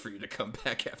 7 years for you to come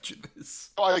back after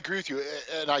this. Oh, I agree with you.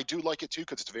 And I do like it, too,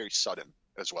 because it's very sudden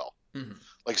as well. Mm-hmm.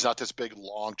 Like, it's not this big,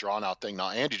 long, drawn-out thing.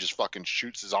 Now, Andy just fucking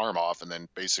shoots his arm off and then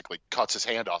basically cuts his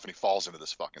hand off and he falls into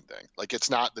this fucking thing. Like, it's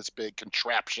not this big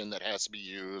contraption that has to be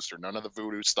used or none of the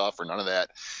voodoo stuff or none of that.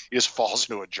 He just falls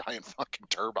into a giant fucking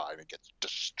turbine and gets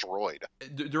destroyed.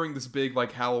 During this big,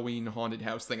 like, Halloween haunted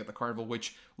house thing at the carnival,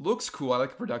 which looks cool. I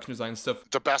like the production design stuff.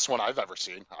 The best one I've ever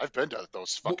seen. I've been to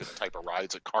those fucking type of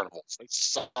rides at carnivals. They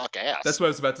suck ass. That's what I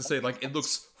was about to say. Like, it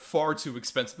looks far too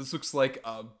expensive. This looks like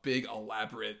a big,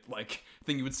 elaborate, like,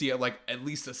 thing you would see at, like, at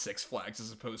least a Six Flags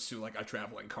as opposed to, like, a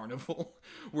traveling carnival.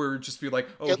 Where it'd just be like,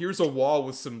 oh, here's a wall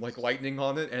with some, like, lightning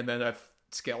on it, and then a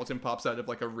skeleton pops out of,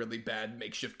 like, a really bad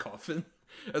makeshift coffin.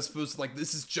 As opposed to, like,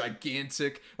 this is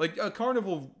gigantic. Like, a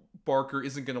carnival barker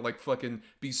isn't gonna, like, fucking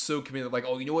be so committed, like,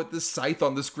 oh, you know what, this scythe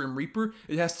on this Grim Reaper,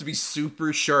 it has to be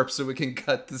super sharp so it can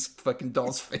cut this fucking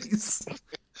doll's face.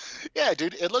 Yeah,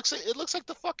 dude, it looks like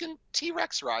the fucking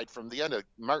T-Rex ride from the end of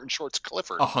Martin Short's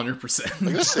Clifford. 100%.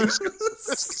 Like, this has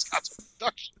got some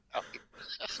production value.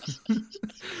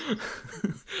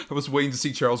 I was waiting to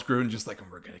see Charles Grodin just like,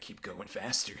 we're gonna keep going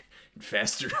faster and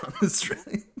faster on this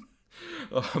ride.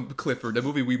 Clifford, a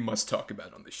movie we must talk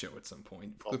about on the show at some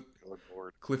point. Oh, good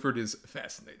Lord. Clifford is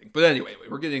fascinating. But anyway,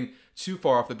 we're getting too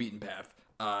far off the beaten path.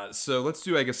 So let's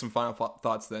do, I guess, some final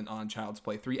thoughts then on Child's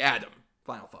Play 3. Adam,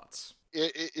 final thoughts.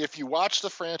 If you watch the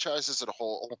franchise as a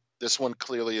whole, this one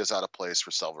clearly is out of place for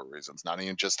several reasons. Not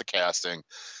even just the casting,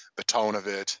 the tone of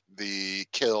it, the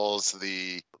kills,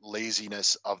 the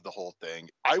laziness of the whole thing.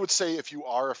 I would say if you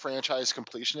are a franchise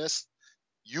completionist,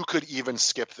 you could even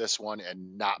skip this one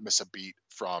and not miss a beat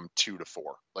from 2 to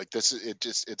 4. Like this,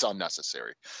 it's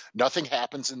unnecessary. Nothing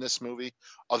happens in this movie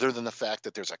other than the fact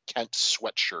that there's a Kent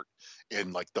sweatshirt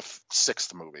in like the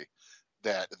 6th movie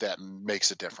that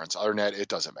makes a difference. Other than that, it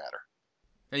doesn't matter.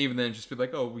 And even then, just be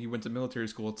like, oh, he went to military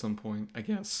school at some point, I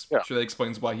guess. Yeah. Sure, that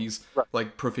explains why he's,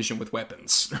 like, proficient with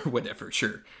weapons, or whatever,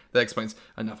 sure. That explains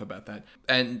enough about that.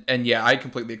 And yeah, I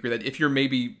completely agree that if you're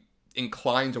maybe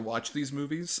inclined to watch these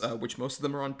movies, which most of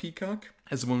them are on Peacock,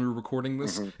 as when we were recording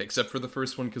this, except for the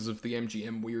first one because of the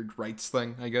MGM weird rights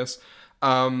thing, I guess.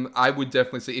 I would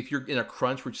definitely say if you're in a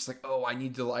crunch where it's just like, oh, I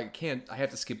have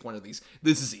to skip one of these,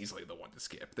 this is easily the one to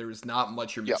skip. There is not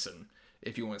much you're missing.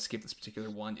 If you want to skip this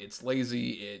particular one, it's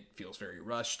lazy, it feels very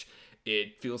rushed,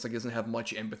 it feels like it doesn't have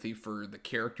much empathy for the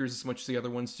characters as much as the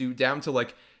other ones do, down to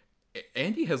like,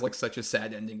 Andy has like such a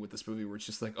sad ending with this movie where it's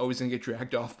just like, oh, he's gonna get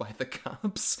dragged off by the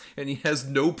cops, and he has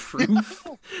no proof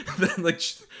that like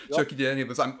Chucky did any of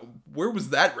this. Where was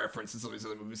that reference in some of these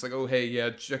other movies? Like, oh, hey, yeah,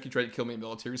 Chucky tried to kill me in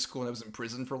military school and I was in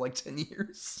prison for like 10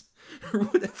 years. Or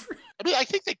whatever. I mean, I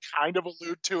think they kind of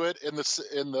allude to it in the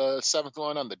 7th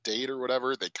one on the date or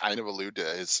whatever. They kind of allude to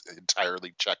his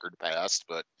entirely checkered past,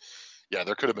 but yeah,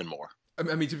 there could have been more.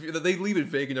 I mean, they leave it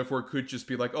vague enough where it could just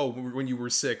be like, oh, when you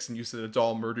were 6 and you said a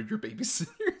doll murdered your babysitter.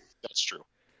 That's true.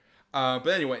 But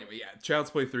anyway, yeah, Child's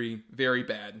Play 3, very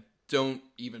bad. Don't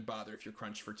even bother if you're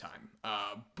crunched for time.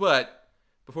 But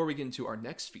before we get into our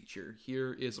next feature,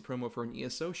 here is a promo for an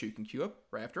ESO show you can queue up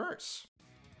right after ours.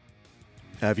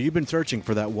 Have you been searching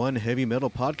for that one heavy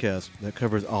metal podcast that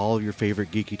covers all of your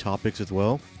favorite geeky topics as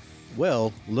well?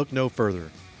 Well, look no further.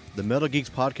 The Metal Geeks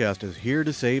Podcast is here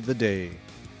to save the day.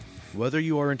 Whether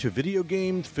you are into video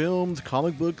games, films,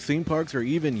 comic books, theme parks, or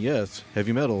even, yes,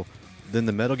 heavy metal, then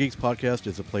the Metal Geeks Podcast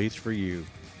is a place for you.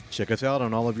 Check us out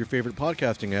on all of your favorite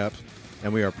podcasting apps,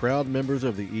 and we are proud members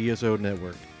of the ESO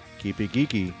Network. Keep it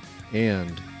geeky,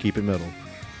 and keep it metal.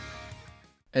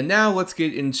 And now let's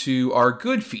get into our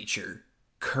good feature,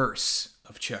 Curse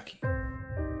of Chucky.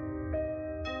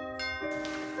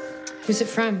 Who's it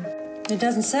from? It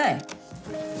doesn't say.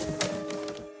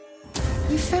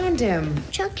 You found him.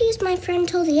 Chucky's my friend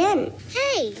till the end.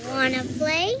 Hey, wanna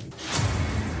play?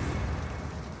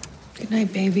 Good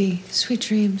night, baby. Sweet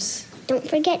dreams. Don't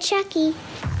forget Chucky.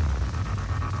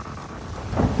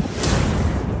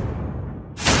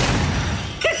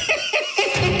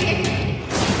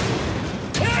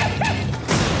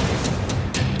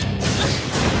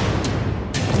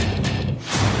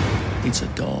 It's a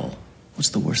doll. What's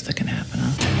the worst that can happen,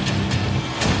 huh?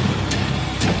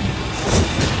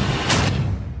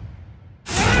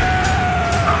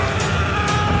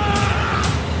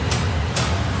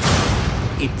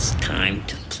 It's time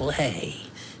to play.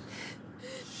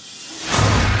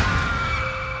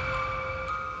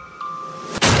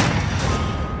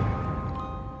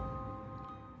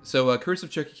 So, Curse of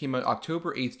Chucky came out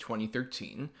October 8th,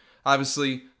 2013.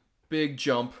 Obviously, big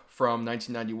jump from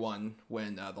 1991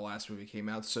 when the last movie came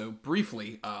out. So,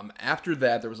 briefly, after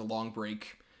that, there was a long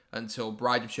break until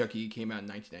Bride of Chucky came out in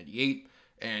 1998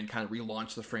 and kind of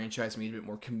relaunched the franchise, made it a bit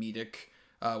more comedic.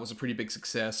 Was a pretty big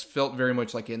success. Felt very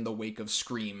much like in the wake of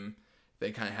Scream.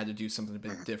 They kind of had to do something a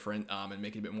bit different and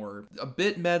make it a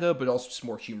bit meta, but also just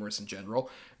more humorous in general.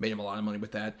 Made him a lot of money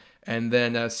with that. And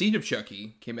then Seed of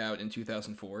Chucky came out in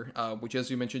 2004, which,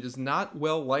 as you mentioned, is not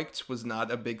well liked, was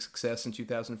not a big success in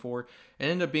 2004,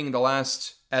 and ended up being the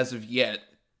last, as of yet,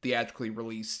 theatrically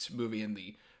released movie in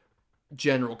the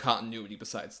general continuity,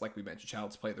 besides, like we mentioned,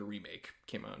 Child's Play, the remake,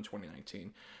 came out in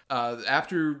 2019.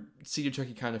 After Seed of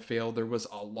Chucky kind of failed, there was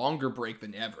a longer break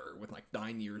than ever, with like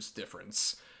 9 years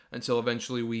difference, until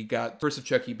eventually we got Curse of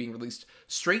Chucky being released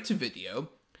straight to video,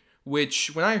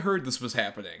 which, when I heard this was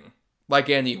happening, Like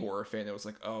any horror fan, it was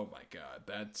like, oh my god,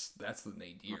 that's the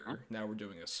nadir. Now we're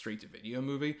doing a straight-to-video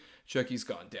movie. Chucky's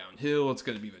gone downhill. It's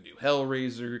going to be the new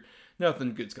Hellraiser.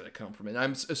 Nothing good's going to come from it.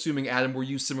 I'm assuming, Adam, were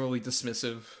you similarly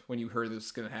dismissive when you heard this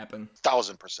was going to happen?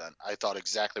 1000%. I thought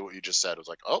exactly what you just said. It was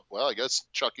like, oh, well, I guess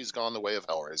Chucky's gone the way of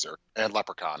Hellraiser and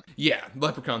Leprechaun. Yeah,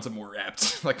 Leprechaun's a more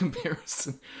apt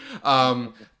comparison.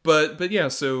 But yeah,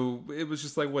 so it was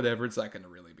just like, whatever, it's not going to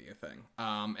really be a thing.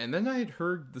 And then I had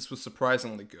heard this was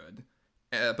surprisingly good.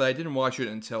 But I didn't watch it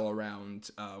until around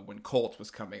when Cult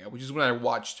was coming out, which is when I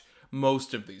watched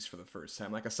most of these for the first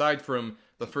time. Like, aside from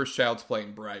the first Child's Play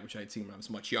and Bride, which I had seen when I was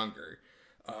much younger,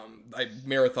 I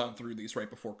marathoned through these right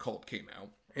before Cult came out.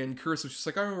 And Curse was just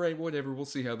like, all right, whatever, we'll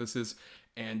see how this is.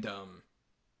 And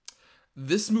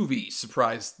this movie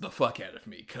surprised the fuck out of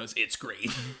me, because it's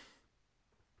great.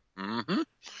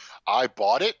 I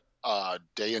bought it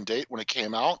day and date when it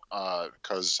came out,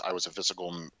 because I was a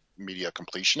physical media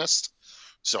completionist.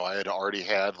 So I had already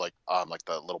had like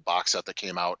the little box set that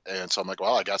came out, and so I'm like,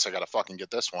 well, I guess I gotta fucking get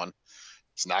this one.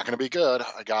 It's not gonna be good.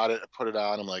 I got it, I put it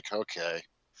on. I'm like, okay,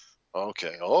 all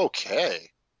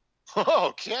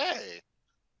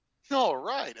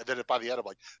right. And then by the end, I'm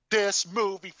like, this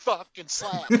movie fucking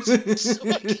slaps.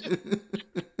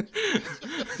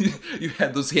 You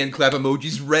had those hand clap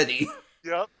emojis ready.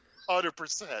 Yep,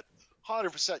 100%.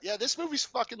 Yeah, this movie's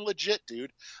fucking legit,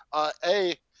 dude.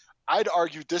 I'd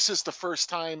argue this is the first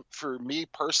time for me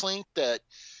personally that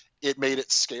it made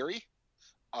it scary.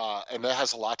 And that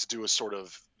has a lot to do with sort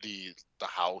of the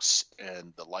house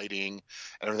and the lighting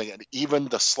and everything. And even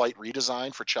the slight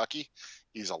redesign for Chucky.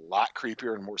 He's a lot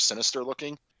creepier and more sinister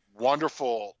looking.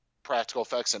 Wonderful practical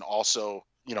effects, and also,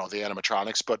 the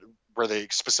animatronics, but where they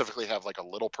specifically have like a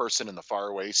little person in the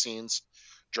faraway scenes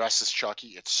dressed as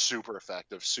Chucky. It's super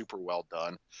effective, super well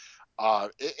done.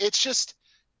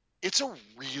 It's a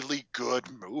really good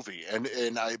movie, and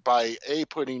by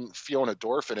putting Fiona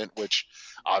Dorff in it, which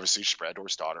obviously she's Brad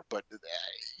Dourif's daughter, but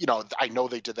I know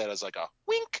they did that as like a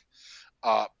wink,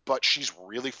 but she's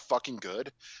really fucking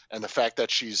good, and the fact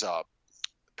that she's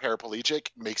paraplegic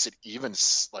makes it even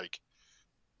like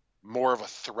more of a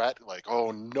threat. Like,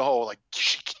 oh no, like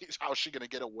how's she gonna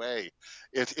get away?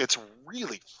 It's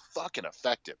really fucking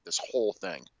effective, this whole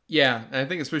thing. Yeah, and I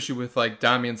think especially with like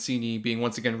Don Mancini being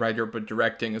once again writer but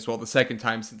directing as well, the second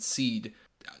time since Seed,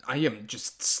 I am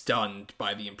just stunned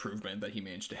by the improvement that he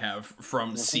managed to have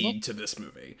from Seed to this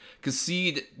movie. Because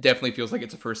Seed definitely feels like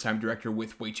it's a first-time director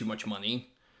with way too much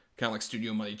money, kind of like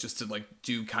studio money, just to like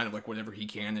do kind of like whatever he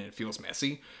can, and it feels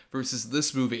messy. Versus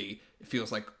this movie, it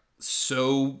feels like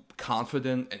so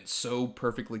confident and so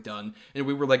perfectly done. And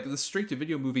we were like, this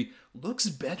straight-to-video movie looks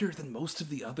better than most of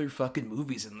the other fucking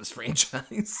movies in this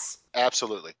franchise.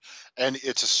 Absolutely. And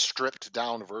it's a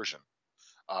stripped-down version.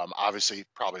 Obviously,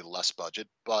 probably less budget,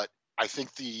 but I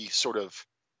think the sort of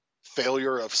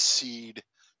failure of Seed,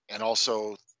 and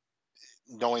also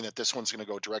knowing that this one's going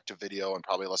to go direct-to-video and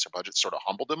probably lesser budget, sort of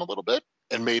humbled him a little bit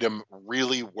and made him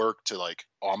really work to like,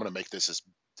 oh, I'm going to make this as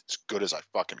good as I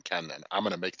fucking can, then I'm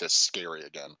going to make this scary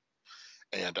again.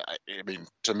 And I mean,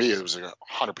 to me, it was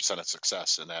 100% a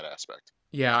success in that aspect.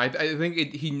 Yeah, I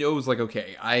think he knows, like,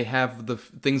 okay, I have the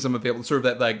things I'm available, sort of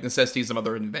that, like, necessity is some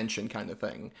other invention kind of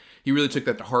thing. He really took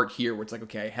that to heart here, where it's like,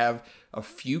 okay, I have a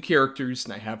few characters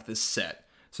and I have this set.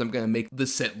 So I'm going to make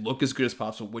this set look as good as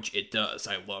possible, which it does.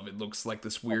 I love it. It looks like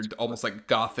this weird, almost like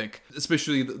gothic,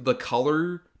 especially the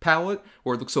color palette,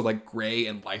 where it looks so like gray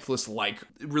and lifeless. Like,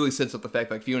 it really sets up the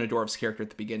fact like Fiona Dorff's character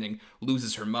at the beginning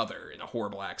loses her mother in a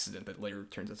horrible accident that later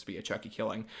turns out to be a Chucky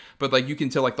killing. But like, you can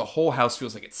tell like the whole house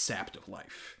feels like it's sapped of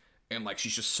life. And like,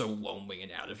 she's just so lonely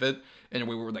and out of it. And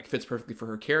we were like, fits perfectly for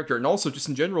her character. And also just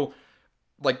in general,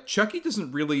 like, Chucky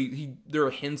doesn't really, there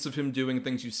are hints of him doing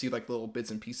things, you see, like, little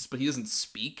bits and pieces, but he doesn't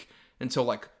speak until,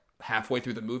 like, halfway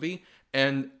through the movie,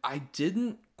 and I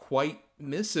didn't quite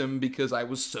miss him because I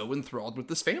was so enthralled with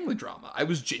this family drama. I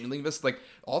was genuinely invested, like,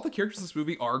 all the characters in this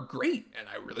movie are great, and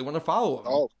I really want to follow them.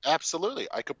 Oh, absolutely.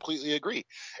 I completely agree.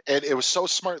 And it was so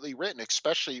smartly written,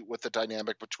 especially with the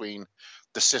dynamic between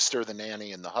the sister, the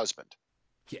nanny, and the husband.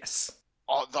 Yes.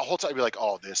 The whole time you're like,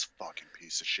 oh, this fucking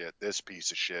piece of shit.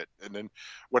 And then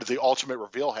when the ultimate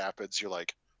reveal happens, you're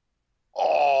like,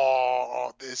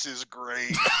 oh, this is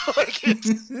great. Like,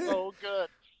 it's so good.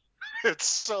 It's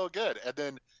so good. And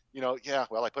then,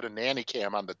 I put a nanny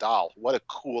cam on the doll. What a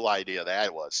cool idea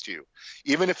that was, too.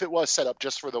 Even if it was set up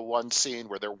just for the one scene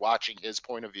where they're watching his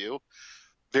point of view,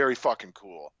 very fucking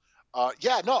cool.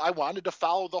 I wanted to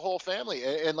follow the whole family.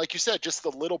 And like you said, just the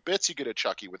little bits you get at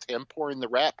Chucky with him pouring the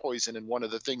rat poison in one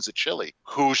of the things of chili.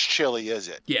 Whose chili is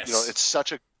it? Yes. It's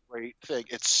such a great thing.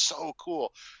 It's so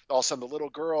cool. All of a sudden, the little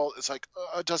girl is like,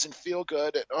 oh, it doesn't feel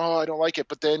good. And, oh, I don't like it.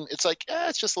 But then it's like,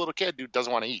 it's just a little kid who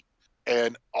doesn't want to eat.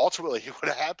 And ultimately,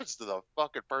 what happens to the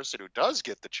fucking person who does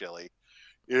get the chili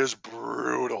is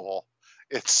brutal.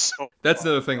 It's so That's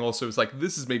another thing also, is like,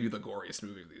 this is maybe the goriest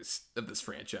movie of this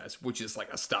franchise, which is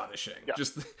like astonishing. Yeah.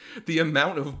 Just the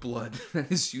amount of blood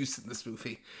that is used in this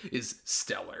movie is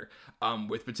stellar.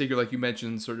 With particular, like you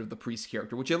mentioned, sort of the priest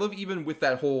character, which I love. Even with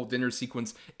that whole dinner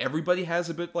sequence, everybody has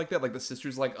a bit like that. Like the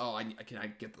sister's like, oh, can I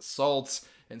get the salt?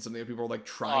 And some of the other people are like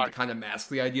trying to kind of mask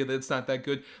the idea that it's not that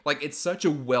good. Like, it's such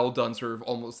a well done sort of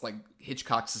almost like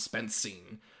Hitchcock suspense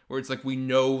scene, where it's like, we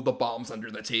know the bomb's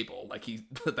under the table, like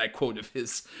that quote of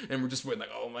his, and we're just waiting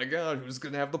like, oh my god, who's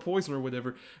gonna have the poison or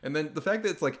whatever. And then the fact that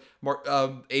it's like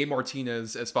A.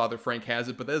 Martinez as Father Frank has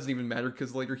it, but that doesn't even matter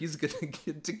because later he's gonna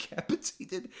get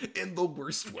decapitated in the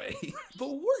worst way. The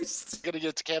worst. He's gonna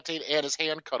get decapitated and his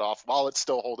hand cut off while it's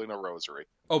still holding a rosary.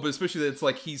 Oh, but especially that it's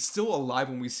like he's still alive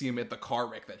when we see him at the car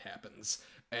wreck that happens.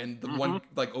 And the one,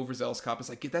 like, overzealous cop is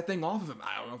like, get that thing off of him.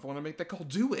 I don't know if I want to make that call.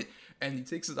 Do it. And he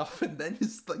takes it off, and then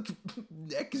his, like,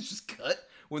 neck is just cut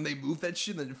when they move that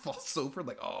shit, and then it falls over.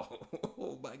 Like,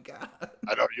 oh my god.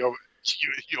 I know,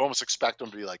 you almost expect him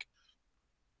to be like,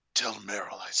 tell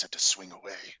Meryl I said to swing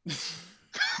away.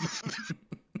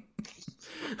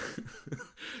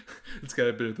 It's got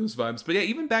a bit of those vibes. But yeah,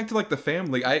 even back to like the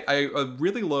family, I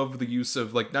really love the use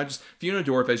of like not just Fiona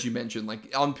Dorff, as you mentioned.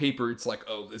 Like on paper, it's like,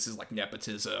 oh, this is like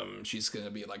nepotism. She's gonna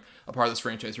be like a part of this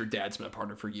franchise. Her dad's been a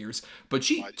partner for years, but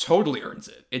she totally earns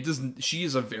it. It doesn't. She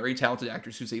is a very talented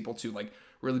actress who's able to like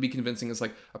really be convincing as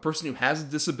like a person who has a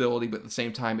disability, but at the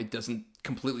same time, it doesn't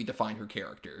completely define her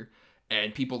character.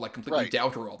 And people like completely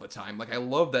doubt her all the time. Like I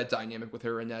love that dynamic with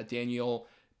her and Danielle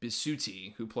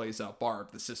Bisutti, who plays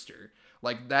Barb, the sister.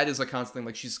 Like, that is a constant thing.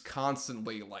 Like, she's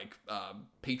constantly, like,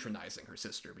 patronizing her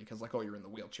sister because, like, oh, you're in the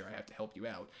wheelchair, I have to help you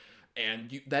out.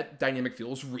 And that dynamic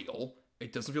feels real.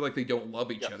 It doesn't feel like they don't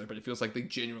love each other, but it feels like they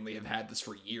genuinely have had this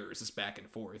for years, this back and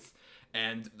forth.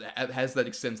 And it has that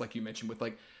extends, like you mentioned, with,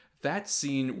 like, that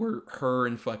scene where her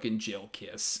and fucking Jill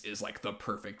kiss is, like, the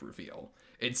perfect reveal.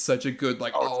 It's such a good,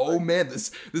 like, oh man,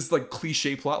 this like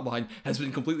cliche plot line has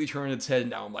been completely turned on its head. And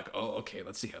now I'm like, oh, okay,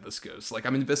 let's see how this goes. Like,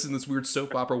 I'm invested in this weird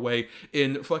soap opera way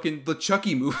in fucking the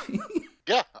Chucky movie.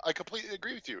 Yeah, I completely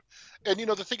agree with you. And, you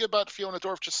know, the thing about Fiona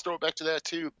Dorff, just throw it back to that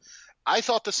too. I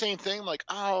thought the same thing, like,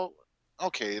 oh,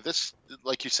 okay, this,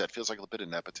 like you said, feels like a bit of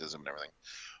nepotism and everything.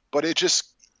 But it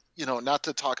just, you know, not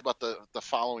to talk about the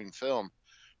following film,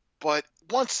 but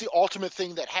once the ultimate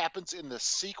thing that happens in the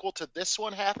sequel to this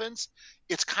one happens,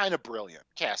 it's kind of brilliant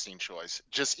casting choice,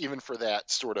 just even for that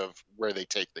sort of where they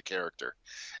take the character.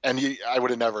 And I would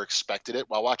have never expected it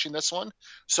while watching this one.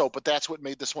 So, but that's what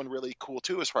made this one really cool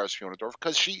too, as far as Fiona Dorff,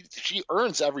 because she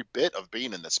earns every bit of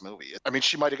being in this movie. I mean,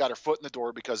 she might have got her foot in the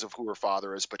door because of who her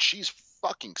father is, but she's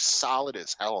fucking solid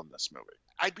as hell in this movie.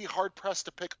 I'd be hard pressed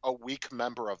to pick a weak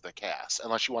member of the cast,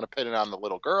 unless you want to pin it on the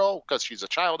little girl because she's a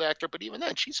child actor, but even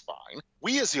then, she's fine.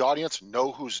 We as the audience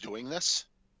know who's doing this,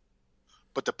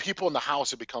 but the people in the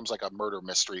house, it becomes like a murder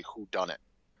mystery whodunit.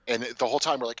 And the whole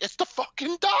time we're like, it's the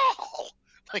fucking doll!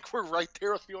 Like, we're right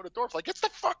there with Fiona Dorff, like, it's the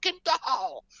fucking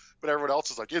doll! But everyone else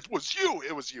is like, it was you,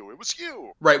 it was you, it was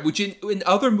you! Right, which in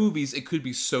other movies, it could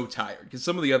be so tired. Because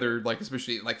some of the other, like,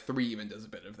 especially, like, 3 even does a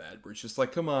bit of that, where it's just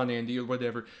like, come on, Andy, or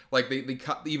whatever. Like, they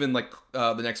even, like,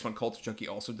 the next one, Cult of Chucky,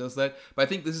 also does that. But I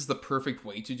think this is the perfect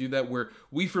way to do that, where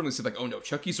we firmly say, like, oh no,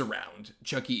 Chucky's around.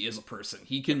 Chucky is a person.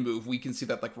 He can move. We can see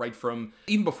that, like, right from,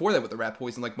 even before that with the rat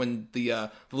poison, like, when the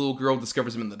little girl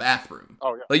discovers him in the bathroom.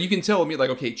 Oh, yeah. Like, you can tell me,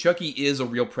 like, okay, Chucky is a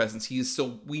real presence. He is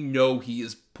still, we know he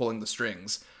is pulling the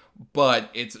strings. But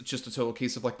it's just a total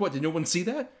case of like, what, did no one see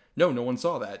that? No one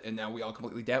saw that, and now we all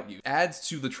completely doubt you. Adds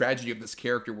to the tragedy of this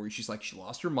character where she's like, she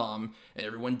lost her mom, and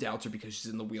everyone doubts her because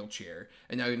she's in the wheelchair.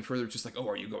 And now even further, it's just like, oh,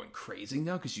 are you going crazy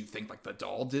now because you think like the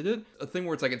doll did it? A thing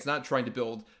where it's like, it's not trying to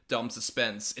build dumb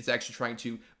suspense, it's actually trying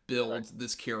to build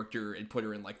this character and put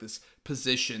her in like this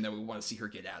position that we want to see her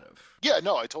get out of. Yeah,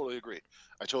 no, I totally agree.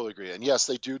 And yes,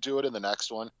 they do it in the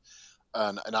next one.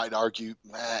 And I'd argue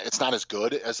it's not as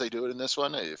good as they do it in this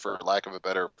one, for lack of a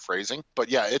better phrasing. But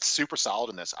yeah, it's super solid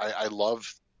in this. I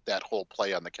love that whole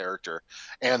play on the character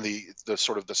and the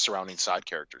sort of the surrounding side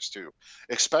characters too,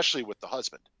 especially with the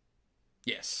husband.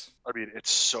 Yes. I mean,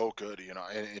 it's so good, you know,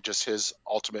 and it just his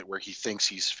ultimate where he thinks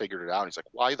he's figured it out. He's like,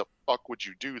 why the fuck would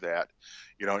you do that?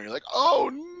 You know, and you're like, oh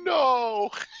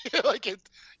no, like it,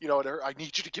 you know, I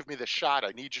need you to give me the shot.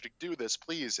 I need you to do this,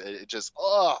 please. It just,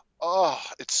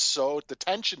 it's so, the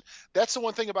tension. That's the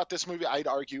one thing about this movie I'd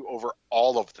argue over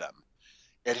all of them.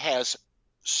 It has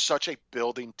such a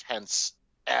building tense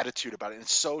attitude about it. And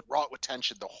it's so wrought with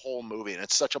tension the whole movie, and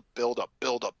it's such a build up,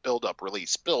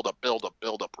 release, build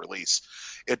up, release.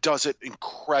 It does it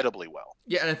incredibly well.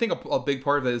 Yeah, and I think a big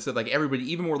part of it is that, like,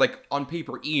 everybody, even more, like, on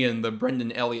paper, Ian, the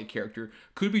Brendan Elliott character,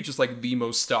 could be just, like, the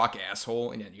most stock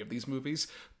asshole in any of these movies.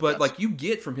 But, like, you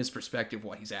get from his perspective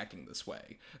why he's acting this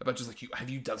way. About just, like, have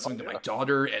you done something to my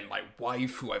daughter and my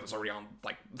wife, who I was already on,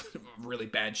 like, really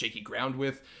bad, shaky ground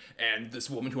with, and this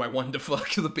woman who I wanted to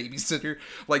fuck, the babysitter.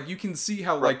 Like, you can see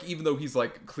how, like, even though he's,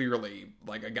 like, clearly,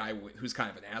 like, a guy who's kind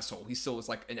of an asshole, he still is,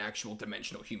 like, an actual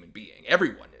dimensional human being.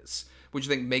 Everyone is. Which I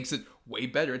think makes it way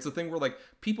better. It's a thing where, like,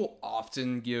 people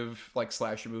often give, like,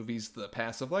 slasher movies the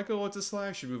pass of, like, oh, it's a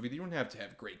slasher movie. You don't have to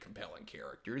have great, compelling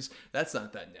characters. That's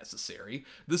not that necessary.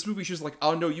 This movie's just like,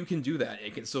 oh, no, you can do that.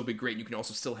 It can still be great. You can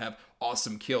also still have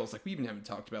awesome kills. Like, we even haven't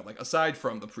talked about, like, aside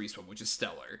from the priest one, which is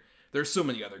stellar, there's so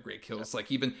many other great kills.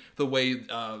 Like, even the way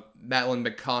Madeline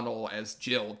McConnell as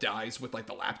Jill dies with, like,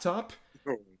 the laptop.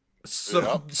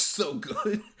 So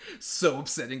good. So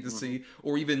upsetting to see.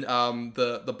 Or even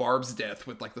the Barb's death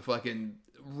with, like, the fucking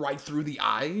right through the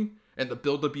eye, and the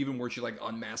build-up even where she, like,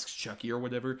 unmasks Chucky or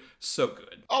whatever. So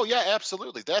good. Oh yeah,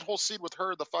 absolutely. That whole scene with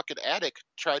her in the fucking attic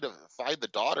trying to find the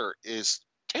daughter is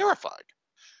terrifying,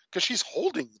 because she's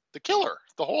holding the killer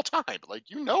the whole time. Like,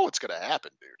 you know it's gonna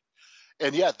happen, dude.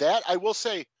 And yeah, that, I will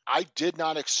say, I did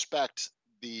not expect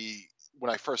when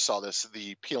I first saw this,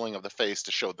 the peeling of the face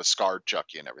to show the scarred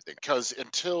Chucky and everything. Because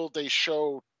until they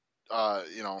show,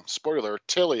 spoiler,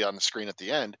 Tilly on the screen at the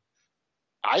end,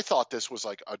 I thought this was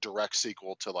like a direct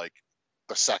sequel to, like,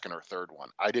 the second or third one.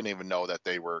 I didn't even know that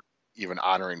they were even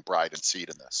honoring Bride and Seed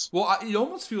in this. Well, it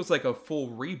almost feels like a full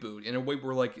reboot in a way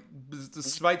where, like,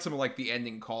 despite some of, like, the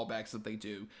ending callbacks that they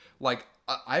do, like,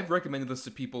 I've recommended this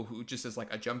to people who just as,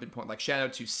 like, a jumping point, like, shout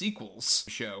out to Sequels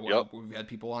show where we've had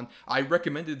people on. I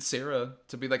recommended Sarah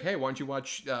to be like, hey, why don't you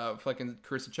watch fucking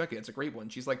Curse of Chucky? It's a great one.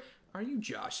 She's like, are you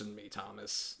joshing me,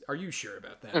 Thomas? Are you sure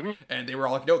about that? Mm-hmm. And they were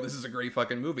all like, no, this is a great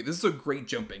fucking movie. This is a great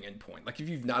jumping in point. Like, if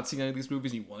you've not seen any of these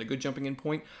movies and you want a good jumping in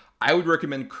point, I would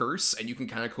recommend Curse, and you can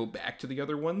kind of go back to the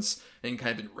other ones and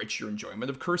kind of enrich your enjoyment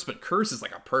of Curse. But Curse is,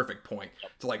 like, a perfect point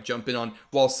to, like, jump in on,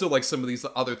 while still, like, some of these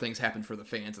other things happen for the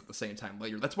fans at the same time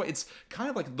later. That's why it's kind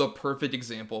of like the perfect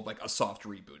example of, like, a soft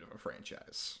reboot of a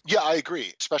franchise. Yeah, I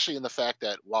agree. Especially in the fact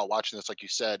that while watching this, like you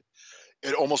said,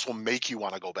 it almost will make you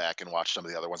want to go back and watch some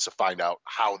of the other ones to find out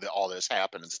how all this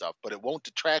happened and stuff. But it won't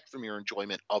detract from your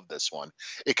enjoyment of this one.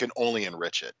 It can only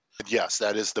enrich it. And yes,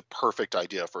 that is the perfect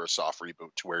idea for a soft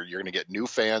reboot, to where you're going to get new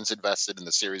fans invested in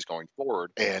the series going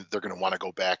forward, and they're going to want to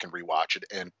go back and rewatch it.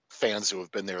 And fans who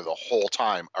have been there the whole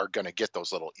time are going to get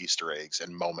those little Easter eggs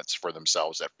and moments for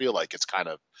themselves that feel like it's kind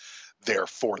of there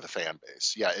for the fan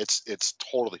base. Yeah, it's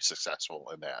totally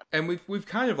successful in that. And we've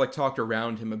kind of, like, talked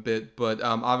around him a bit, but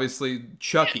obviously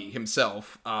Chucky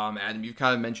himself, Adam, you've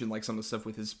kind of mentioned, like, some of the stuff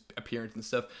with his appearance and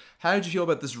stuff. How did you feel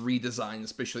about this redesign,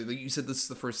 especially? Like, you said this is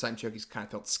the first time Chucky's kind of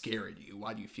felt scary to you.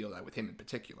 Why do you feel that with him in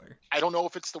particular? I don't know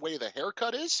if it's the way the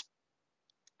haircut is.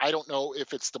 I don't know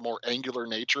if it's the more angular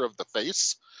nature of the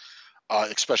face,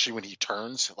 especially when he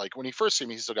turns. Like, when he first see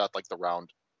me, he's still got, like, the round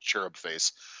cherub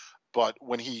face. But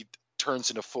when he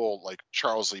turns into full, like,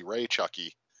 Charles Lee Ray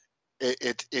Chucky,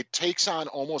 it takes on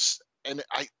almost, and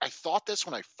I thought this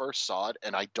when I first saw it,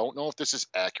 and I don't know if this is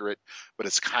accurate, but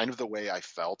it's kind of the way I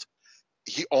felt.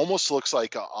 He almost looks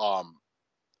like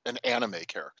an anime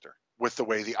character, with the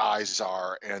way the eyes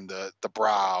are and the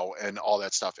brow and all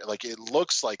that stuff. Like, it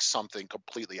looks like something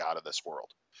completely out of this world,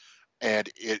 and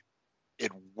it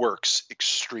works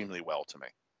extremely well to me.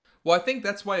 Well, I think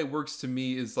that's why it works to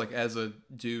me, is, like, as a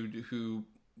dude who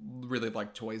really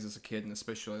liked toys as a kid, and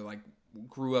especially, like,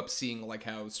 grew up seeing, like,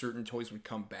 how certain toys would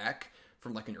come back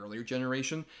from, like, an earlier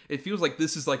generation. It feels like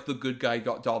this is, like, the good guy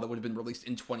doll that would have been released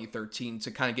in 2013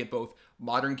 to kind of get both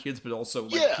modern kids, but also,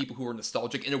 like, people who are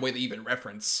nostalgic in a way they even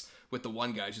reference. With the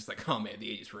one guy, just like, oh man, the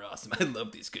 80s were awesome. I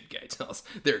love these good guy dolls.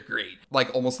 They're great.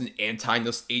 Like, almost an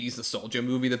anti-80s nostalgia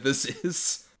movie that this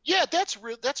is. Yeah, that's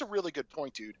a really good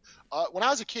point, dude. When I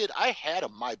was a kid, I had a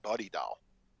My Buddy doll,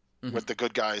 what the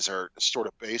good guys are sort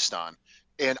of based on.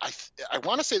 And I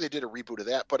want to say they did a reboot of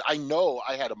that, but I know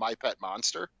I had a My Pet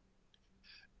Monster,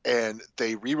 and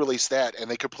they re-released that,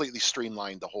 and they completely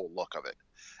streamlined the whole look of it.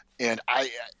 And I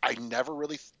never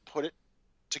really put it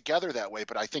together that way,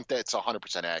 but I think that's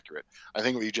 100% accurate. I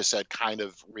think what you just said kind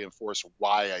of reinforced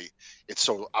why it's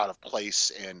so out of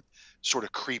place and sort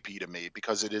of creepy to me,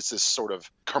 because it is this sort of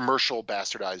commercial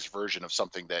bastardized version of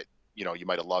something that, you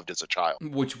might have loved as a child.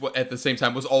 Which at the same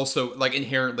time was also, like,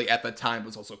 inherently at the time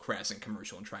was also crass and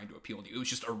commercial and trying to appeal to you. It was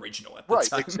just original at the time.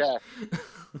 Right, exactly.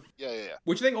 Yeah.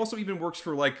 Which I think also even works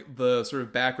for, like, the sort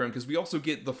of background, because we also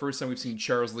get the first time we've seen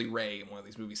Charles Lee Ray in one of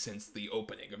these movies since the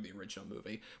opening of the original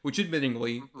movie, which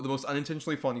admittingly, the most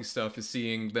unintentionally funny stuff is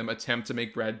seeing them attempt to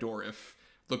make Brad Dourif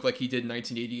look like he did in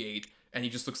 1988, and he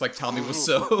just looks like Tommy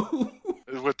Wiseau.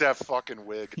 With that fucking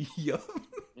wig. Yup.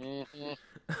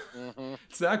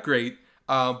 It's not great.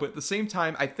 But at the same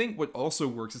time, I think what also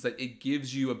works is that it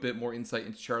gives you a bit more insight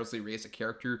into Charles Lee Ray as a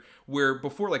character, where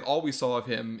before, like, all we saw of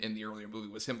him in the earlier movie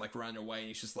was him, like, running away, and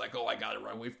he's just like, oh, I gotta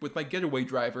run away with my getaway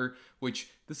driver, which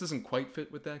this doesn't quite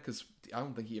fit with that, because I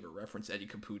don't think he ever referenced Eddie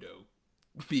Caputo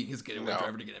being his getaway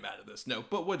driver to get him out of this. No,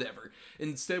 but whatever.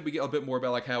 Instead, we get a bit more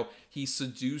about, like, how he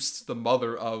seduced the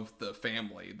mother of the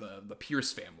family, the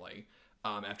Pierce family,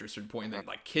 after a certain point, and then,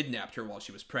 like, kidnapped her while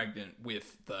she was pregnant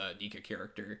with the Nika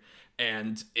character.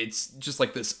 And it's just,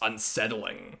 like, this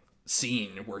unsettling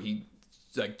scene where he,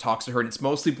 like, talks to her, and it's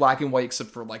mostly black and white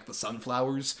except for, like, the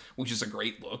sunflowers, which is a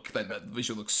great look. That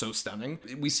visual looks so stunning.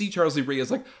 We see Charles Lee Ray as,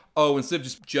 like, oh, instead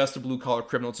of just a blue-collar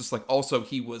criminal, it's just, like, also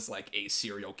he was, like, a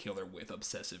serial killer with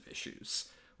obsessive issues,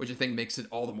 which I think makes it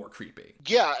all the more creepy.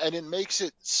 Yeah, and it makes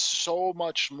it so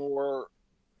much more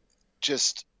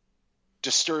just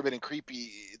disturbing and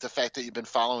creepy, the fact that you've been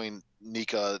following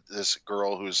Nika, this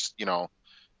girl who's,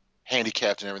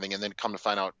 handicapped and everything, and then come to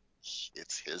find out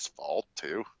it's his fault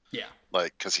too. Yeah.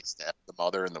 Like, because he stabbed the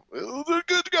mother and the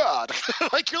good God.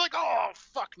 Like, you're like, oh,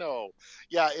 fuck no.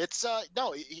 Yeah, it's,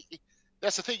 no,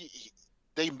 that's the thing.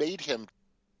 They made him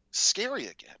scary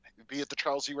again, be it the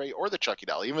Charles Lee Ray or the Chucky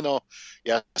doll, even though,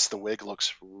 yes, the wig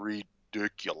looks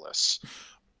ridiculous.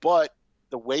 But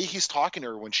the way he's talking to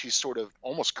her when she's sort of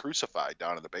almost crucified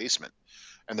down in the basement,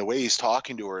 and the way he's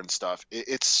talking to her and stuff,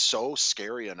 it's so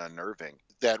scary and unnerving.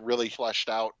 That really fleshed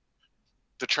out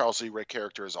the Charles Lee Ray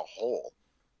character as a whole,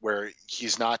 where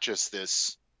he's not just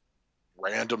this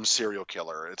random serial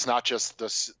killer. It's not just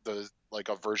the like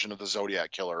a version of the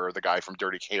Zodiac killer or the guy from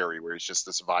Dirty Harry, where he's just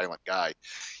this violent guy.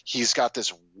 He's got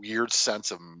this weird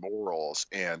sense of morals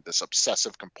and this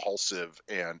obsessive compulsive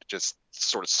and just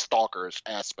sort of stalkerish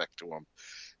aspect to him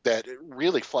that it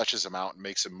really fleshes him out and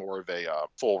makes him more of a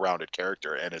full-rounded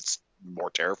character, and it's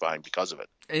more terrifying because of it.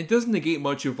 And it doesn't negate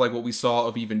much of, like, what we saw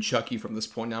of even Chucky from this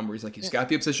point on, where he's like, he's got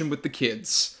the obsession with the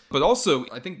kids. But also,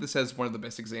 I think this has one of the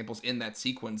best examples in that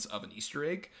sequence of an Easter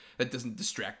egg that doesn't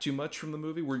distract too much from the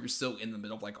movie, where you're still in the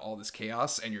middle of, like, all this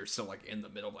chaos, and you're still, like, in the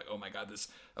middle of, like, oh my god, this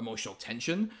emotional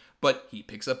tension. But he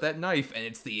picks up that knife, and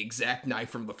it's the exact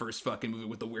knife from the first fucking movie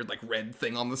with the weird, like, red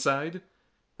thing on the side.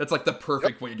 That's, like, the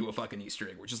perfect way to do a fucking Easter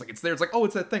egg, which is, like, it's there, it's like, oh,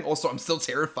 it's that thing. Also, I'm still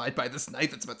terrified by this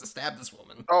knife that's about to stab this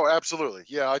woman. Oh, absolutely.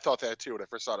 Yeah, I thought that, too, when I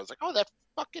first saw it. I was like, oh, that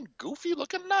fucking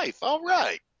goofy-looking knife. All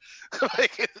right.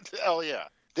 Like, hell yeah.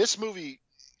 This movie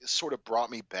sort of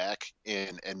brought me back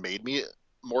in and made me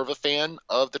more of a fan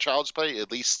of the Child's Play,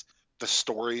 at least the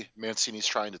story Mancini's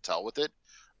trying to tell with it,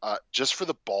 just for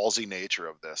the ballsy nature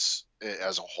of this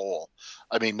as a whole.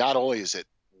 I mean, not only is it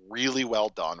really well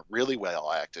done, really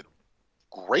well acted,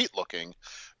 great looking,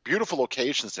 beautiful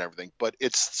locations and everything, but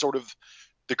it's sort of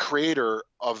the creator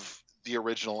of the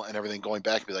original and everything going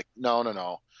back and be like,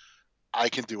 no, I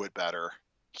can do it better.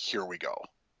 Here we go.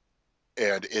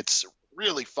 And it's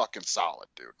really fucking solid,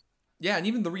 dude. Yeah, and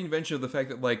even the reinvention of the fact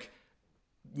that, like,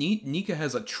 Nika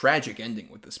has a tragic ending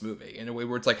with this movie, in a way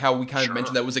where it's like how we kind of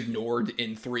mentioned that was ignored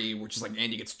in 3, which is like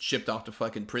Andy gets shipped off to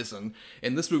fucking prison.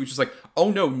 In this movie, it's just like,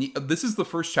 oh no, this is the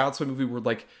first Child's Play movie where,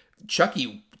 like,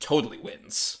 Chucky totally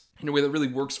wins in a way that really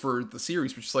works for the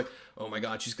series, which is like, oh my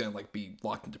god, she's gonna, like, be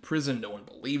locked into prison, no one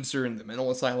believes her in the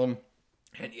mental asylum,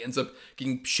 and he ends up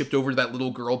getting shipped over to that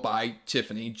little girl by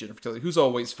Tiffany, Jennifer Tilly, who's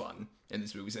always fun in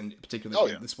these movies, and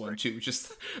particularly in this one too.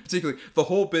 Just particularly the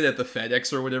whole bit at the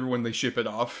FedEx or whatever when they ship it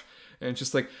off, and it's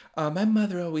just like, my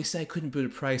mother always said I couldn't put a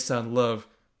price on love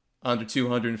under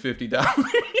 $250,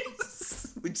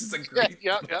 which is a great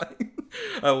line.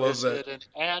 I love that. Is it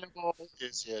an animal?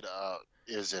 Is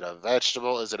it a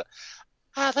vegetable? Is it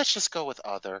a... let's just go with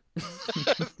other.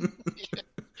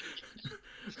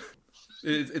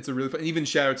 It's a really fun... And even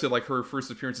shout out to, like, her first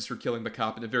appearance as her killing the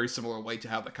cop in a very similar way to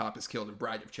how the cop is killed in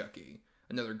Bride of Chucky.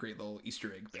 Another great little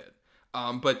Easter egg bit.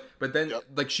 But then,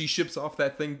 like, she ships off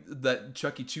that thing, that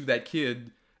Chucky, to that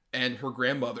kid and her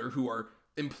grandmother, who are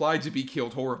implied to be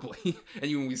killed horribly. And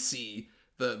even we see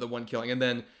the one killing. And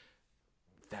then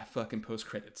that fucking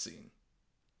post-credit scene.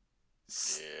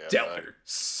 Stellar.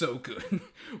 So good.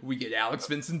 We get Alex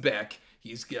Vincent back.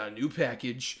 He's got a new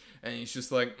package. And he's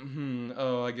just like,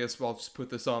 oh, I guess I'll just put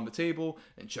this on the table.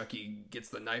 And Chucky gets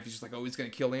the knife. He's just like, oh, he's going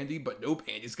to kill Andy. But nope,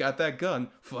 Andy's got that gun.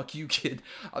 Fuck you, kid.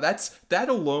 That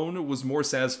alone was more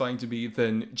satisfying to me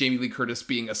than Jamie Lee Curtis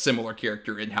being a similar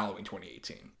character in Halloween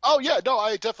 2018. Oh, yeah, no,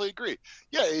 I definitely agree.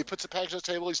 Yeah, he puts the package on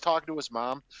the table. He's talking to his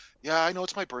mom. Yeah, I know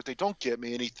it's my birthday. Don't get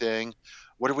me anything.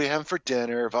 What are we having for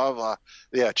dinner? Blah, blah.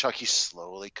 Yeah, Chucky's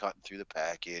slowly cutting through the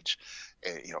package.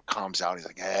 And, calms out. He's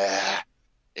like,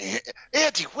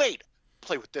 Andy, wait.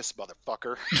 Play with this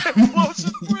motherfucker. Blows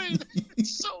his brain.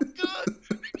 It's so good.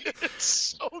 It's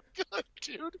so good,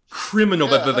 dude. Criminal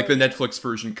that the Netflix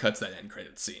version cuts that end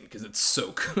credit scene because it's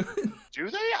so good. Do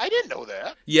they? I didn't know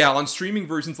that. Yeah, on streaming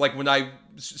versions, like when I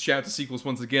shout out to sequels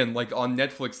once again, like on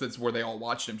Netflix, that's where they all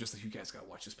watched them. Just like, you guys gotta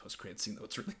watch this post-credit scene though.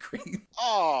 It's really great.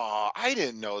 Oh, I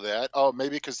didn't know that. Oh,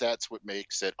 maybe because that's what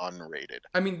makes it unrated.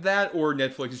 I mean, that or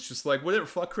Netflix is just like, whatever,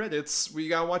 fuck credits. We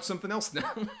gotta watch something else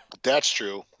now. That's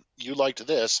true. You liked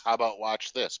this. How about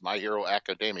watch this? My Hero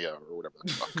Academia or whatever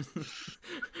the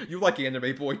fuck. You like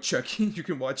Anime Boy, Chucky. You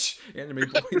can watch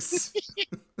Anime Boys.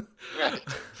 Right.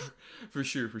 For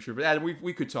sure. But Adam,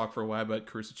 we could talk for a while about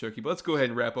Curse of Chucky, but let's go ahead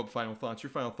and wrap up final thoughts. Your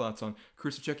final thoughts on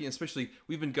Curse of Chucky, and especially,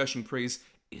 we've been gushing praise.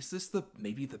 Is this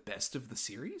maybe the best of the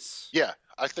series? Yeah,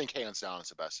 I think hands down it's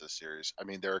the best of the series. I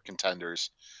mean, there are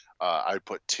contenders. I'd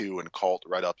put 2 and Cult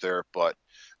right up there, but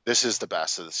this is the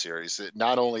best of the series.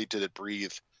 Not only did it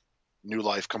breathe new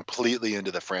life completely into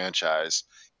the franchise,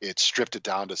 it stripped it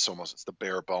down to almost the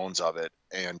bare bones of it,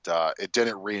 and it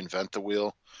didn't reinvent the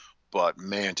wheel, but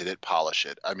man, did it polish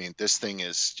it. I mean, this thing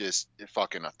is just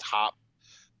fucking a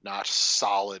top-notch,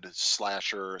 solid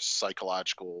slasher,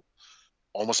 psychological,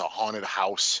 almost a haunted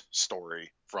house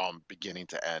story from beginning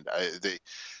to end.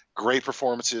 Great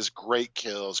performances, great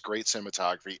kills, great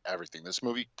cinematography, everything. This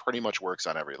movie pretty much works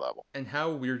on every level. And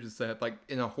how weird is that, like,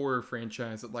 in a horror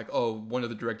franchise, that, like, oh, one of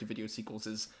the direct-to-video sequels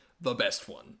is the best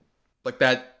one. Like,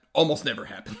 that almost never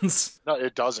happens. No,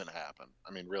 it doesn't happen.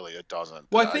 I mean, really, it doesn't.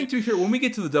 Well, I think, to be fair, when we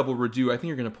get to the double redo, I think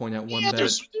you're going to point out one that...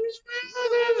 There's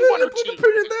one or two.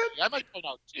 I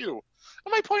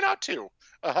might point out two.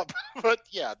 But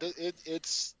yeah,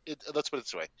 it's let's put it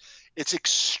this way. It's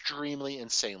extremely,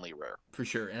 insanely rare. For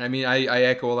sure. And I mean, I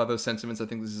echo a lot of those sentiments. I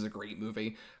think this is a great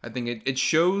movie. I think it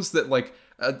shows that, like,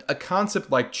 a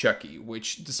concept like Chucky,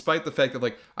 which, despite the fact that,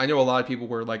 like, I know a lot of people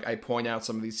where, like, I point out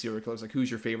some of these serial killers, like, who's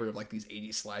your favorite of, like, these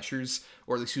 80s slashers,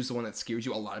 or at least who's the one that scares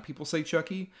you? A lot of people say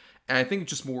Chucky. And I think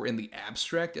just more in the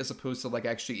abstract, as opposed to, like,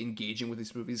 actually engaging with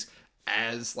these movies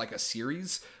as, like, a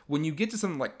series. When you get to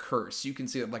something like Curse, you can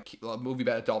see that, like, a movie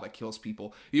about a doll that kills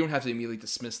people. You don't have to immediately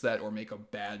dismiss that or make a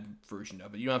bad version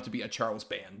of it. You don't have to be a Charles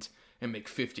Band and make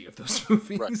 50 of those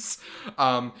movies.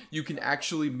 Right. You can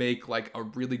actually make, like, a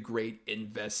really great,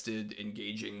 invested,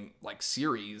 engaging, like,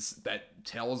 series that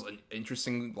tells an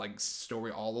interesting, like,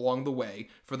 story all along the way,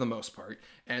 for the most part.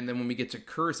 And then when we get to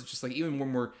Curse, it's just like, even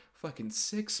when we're fucking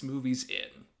 6 movies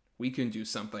in, we can do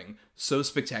something so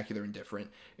spectacular and different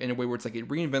in a way where it's like it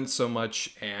reinvents so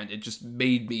much, and it just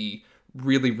made me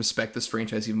really respect this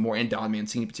franchise even more, and Don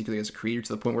Mancini particularly as a creator,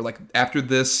 to the point where, like, after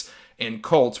this and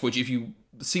Cult, which if you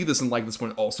see this and like this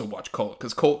one, also watch Cult,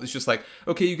 because Cult is just like,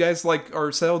 okay, you guys, like,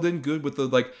 are settled in good with the,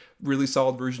 like, really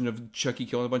solid version of Chucky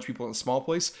killing a bunch of people in a small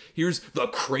place. Here's the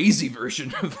crazy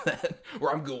version of that,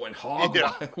 where I'm going hog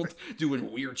wild,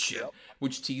 doing weird shit,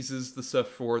 which teases the stuff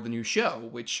for the new show,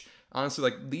 which... Honestly,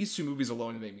 like, these 2 movies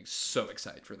alone have made me so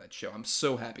excited for that show. I'm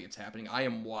so happy it's happening. I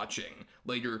am watching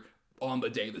later on the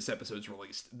day this episode's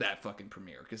released, that fucking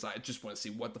premiere, because I just want to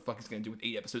see what the fuck is going to do with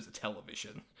 8 episodes of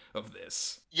television of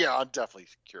this. Yeah, I'm definitely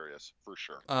curious, for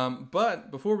sure. But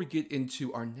before we get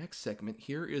into our next segment,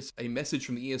 here is a message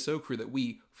from the ESO crew that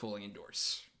we fully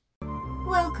endorse.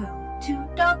 Welcome to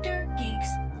Dr. Geek's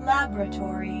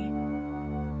Laboratory.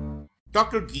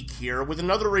 Dr. Geek here with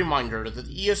another reminder that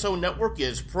the ESO Network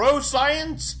is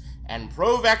pro-science and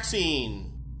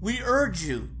pro-vaccine. We urge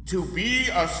you to be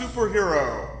a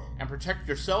superhero and protect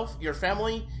yourself, your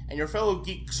family, and your fellow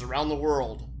geeks around the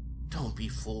world. Don't be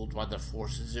fooled by the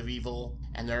forces of evil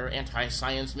and their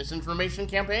anti-science misinformation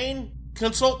campaign.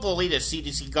 Consult the latest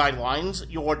CDC guidelines,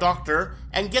 your doctor,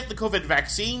 and get the COVID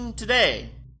vaccine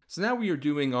today. So now we are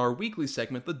doing our weekly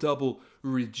segment, the Double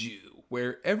Review,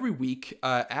 where every week,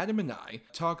 Adam and I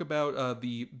talk about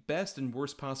the best and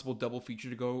worst possible double feature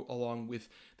to go along with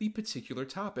the particular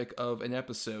topic of an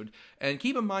episode. And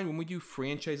keep in mind, when we do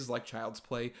franchises like Child's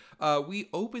Play, we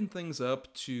open things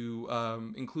up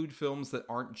to include films that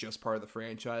aren't just part of the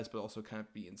franchise, but also kind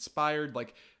of be inspired,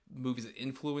 like movies that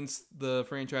influence the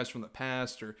franchise from the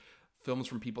past, or films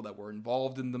from people that were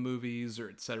involved in the movies, or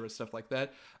etc., stuff like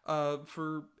that,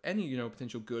 for any,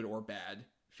 potential good or bad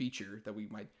feature that we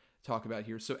might talk about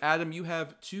here. So, Adam, you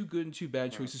have 2 good and 2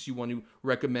 bad choices you want to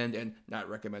recommend and not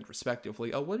recommend,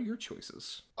 respectively. What are your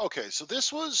choices? Okay, so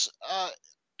this was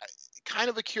kind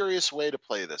of a curious way to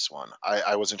play this one.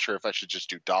 I wasn't sure if I should just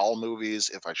do doll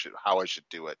movies, how I should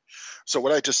do it. So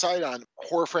what I decided on,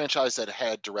 horror franchise that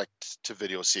had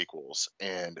direct-to-video sequels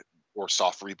or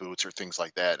soft reboots or things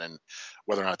like that, and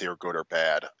whether or not they were good or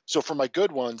bad. So for my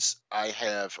good ones, I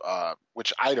have,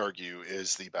 which I'd argue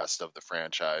is the best of the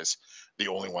franchise, the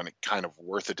only one kind of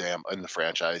worth a damn in the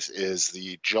franchise, is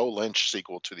the Joe Lynch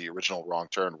sequel to the original Wrong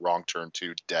Turn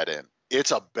 2, Dead End.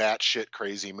 It's a batshit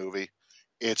crazy movie.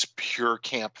 It's pure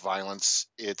camp violence.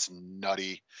 It's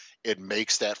nutty. It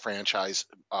makes that franchise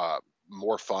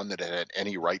more fun than it had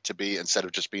any right to be. Instead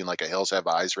of just being like a Hills Have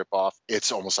Eyes ripoff,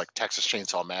 it's almost like Texas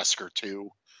Chainsaw Massacre 2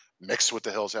 mixed with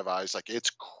the Hills Have Eyes. Like,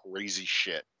 it's crazy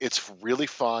shit. It's really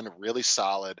fun, really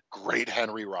solid, great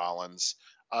Henry Rollins.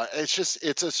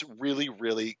 It's a really,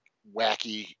 really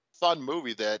wacky, fun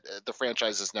movie that the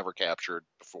franchise has never captured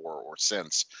before or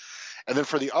since. And then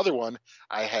for the other one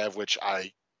I have, which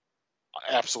I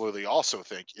absolutely also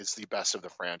think is the best of the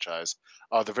franchise,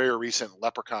 the very recent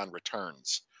Leprechaun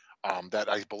Returns, that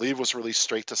I believe was released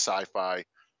straight to Sci-Fi.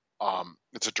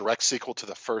 It's a direct sequel to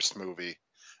the first movie,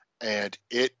 and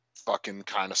it fucking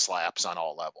kind of slaps on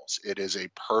all levels. It is a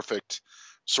perfect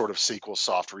sort of sequel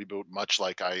soft reboot, much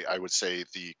like I would say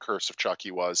the Curse of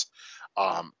Chucky was.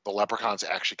 The Leprechaun's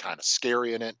actually kind of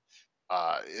scary in it.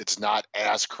 It's not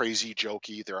as crazy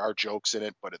jokey. There are jokes in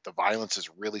it, but the violence is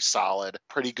really solid.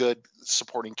 Pretty good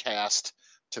supporting cast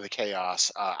to the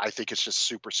chaos. I think it's just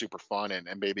super, super fun, and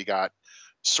maybe got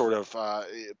sort of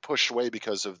pushed away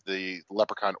because of the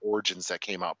Leprechaun Origins that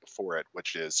came out before it,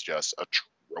 which is just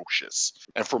atrocious.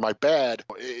 And for my bad,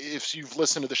 if you've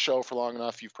listened to the show for long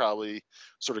enough, you've probably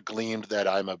sort of gleaned that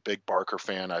I'm a big Barker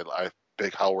fan. I'm a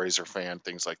big Hellraiser fan,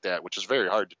 things like that, which is very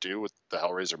hard to do with the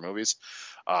Hellraiser movies.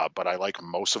 But I like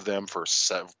most of them for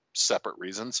separate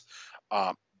reasons.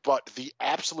 But the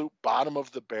absolute bottom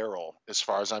of the barrel, as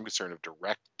far as I'm concerned, of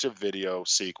direct-to-video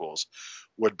sequels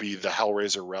would be the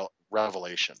Hellraiser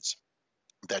Revelations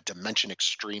that Dimension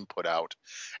Extreme put out,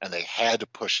 and they had to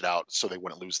push it out so they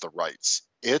wouldn't lose the rights.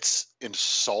 It's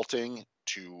insulting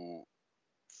to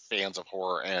fans of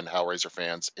horror and Hellraiser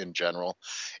fans in general.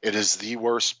 It is the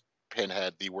worst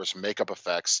Pinhead, the worst makeup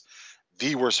effects,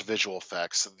 the worst visual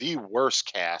effects, the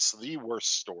worst cast, the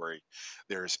worst story.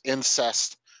 There's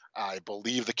incest. I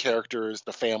believe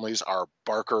the families are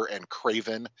Barker and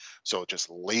Craven, so just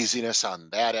laziness on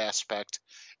that aspect.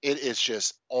 It is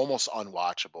just almost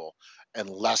unwatchable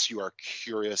unless you are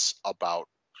curious about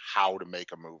how to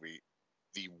make a movie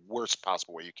the worst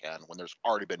possible way you can when there's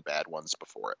already been bad ones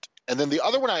before it. And then the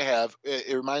other one I have,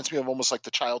 it reminds me of almost like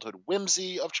the childhood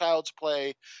whimsy of Child's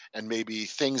Play, and maybe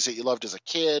things that you loved as a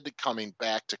kid coming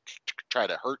back to try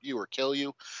to hurt you or kill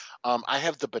you. I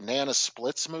have the Banana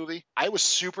Splits movie. I was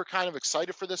super kind of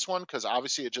excited for this one because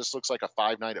obviously it just looks like a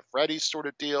Five Nights at Freddy's sort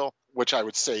of deal, which I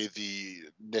would say the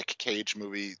Nick Cage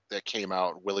movie that came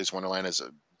out, Willy's Wonderland, is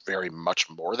very much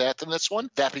more that than this one.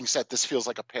 That being said, this feels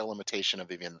like a pale imitation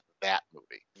of even that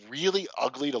movie. Really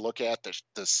ugly to look at.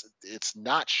 It's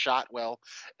not shot well,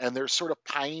 and they're sort of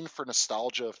pining for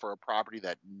nostalgia for a property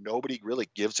that nobody really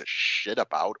gives a shit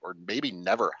about, or maybe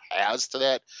never has to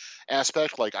that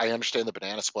aspect. Like, I understand the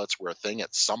Banana Splits were a thing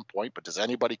at some point, but does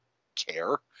anybody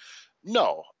care?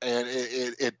 No. And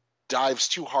it dives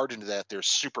too hard into that. There's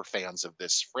super fans of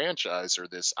this franchise or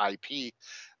this IP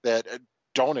that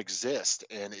don't exist,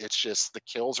 and it's just the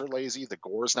kills are lazy, the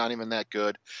gore's not even that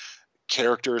good,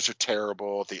 characters are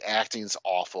terrible, the acting's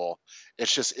awful.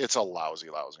 It's a lousy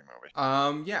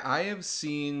movie. Yeah, I have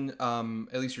seen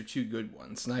at least your 2 good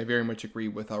ones, and I very much agree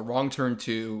with Wrong Turn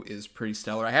 2 is pretty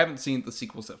stellar. I haven't seen the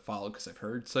sequels that follow because I've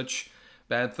heard such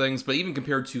bad things, but even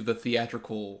compared to the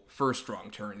theatrical first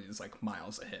Wrong Turn, it is like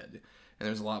miles ahead. And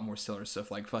there's a lot more stellar stuff,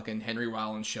 like fucking Henry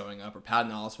Rollins showing up, or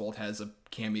Patton Oswalt has a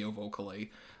cameo vocally.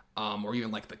 Or even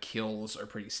like the kills are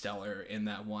pretty stellar in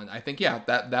that one. I think, yeah,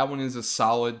 that one is a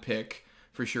solid pick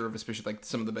for sure, especially like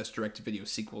some of the best direct-to-video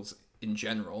sequels in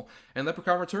general. And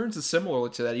Leprechaun Returns is similar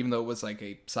to that, even though it was like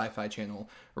a Sci-Fi Channel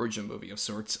original movie of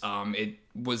sorts.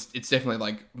 It's definitely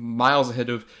like miles ahead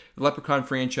of the Leprechaun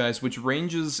franchise, which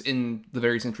ranges in the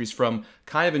various entries from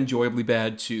kind of enjoyably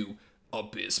bad to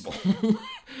abysmal.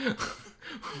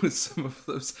 With some of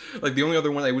those, like the only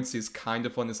other one I would say is kind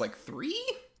of fun is like 3.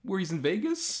 Where he's in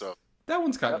Vegas. So, that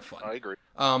one's kind of fun. I agree.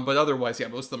 But otherwise, yeah,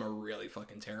 most of them are really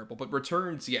fucking terrible. But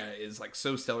Returns, yeah, is like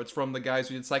so stellar. It's from the guys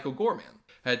who did Psycho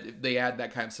Goreman. They add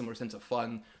that kind of similar sense of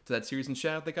fun to that series. And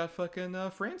shout out, they got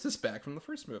fucking Francis back from the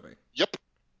first movie. Yep.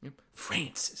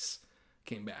 Francis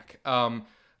came back.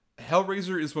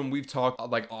 Hellraiser is one we've talked,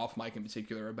 like, off mic in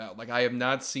particular about. Like, I have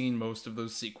not seen most of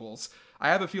those sequels. I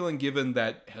have a feeling, given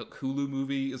that Hulu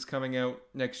movie is coming out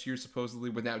next year, supposedly,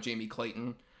 with now Jamie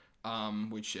Clayton,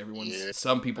 which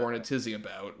some people are in a tizzy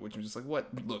about, which I'm just like, what?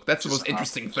 Look, that's the most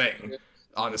interesting thing,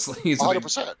 honestly.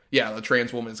 100%. Yeah, the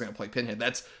trans woman is going to play Pinhead.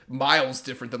 That's miles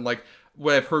different than, like,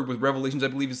 what I've heard with Revelations. I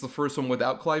believe is the first one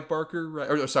without Clive Barker, right?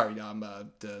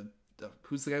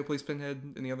 Who's the guy who plays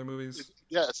Pinhead in the other movies?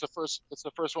 Yeah, it's the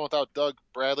first one without Doug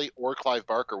Bradley or Clive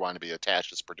Barker wanting to be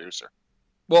attached as producer.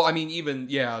 Well, I mean,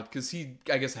 because he,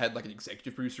 I guess, had like an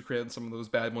executive producer credit on some of those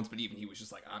bad ones, but even he was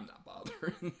just like, I'm not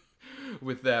bothering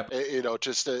with that.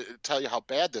 Just to tell you how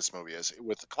bad this movie is,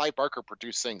 with Clive Barker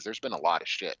produced things, there's been a lot of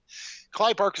shit.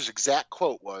 Clive Barker's exact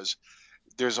quote was,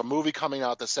 "There's a movie coming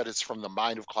out that said it's from the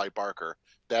mind of Clive Barker.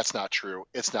 That's not true.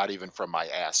 It's not even from my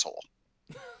asshole."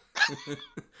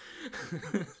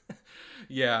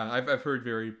 Yeah, I've heard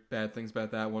very bad things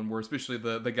about that one, where especially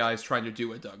the guy's trying to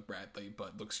do a Doug Bradley,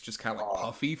 but looks just kind of like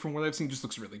puffy from what I've seen. Just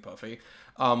looks really puffy.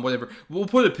 Whatever. We'll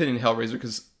put a pin in Hellraiser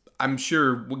because I'm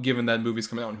sure, given that movie's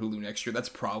coming out on Hulu next year, that's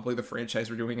probably the franchise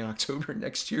we're doing in October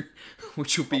next year,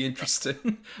 which will be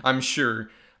interesting. I'm sure.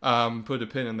 Put a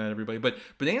pin in that, everybody. But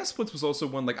Banana Splits was also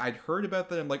one, like, I'd heard about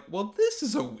that. I'm like, well, this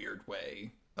is a weird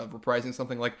way of reprising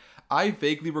something. Like, I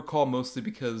vaguely recall, mostly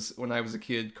because when I was a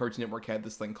kid, Cartoon Network had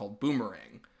this thing called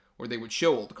Boomerang, where they would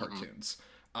show old cartoons.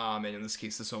 And in this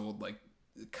case, this old, like,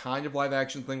 kind of live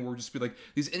action thing would just be like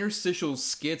these interstitial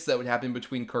skits that would happen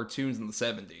between cartoons in the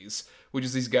 70s, which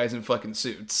is these guys in fucking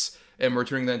suits, and we're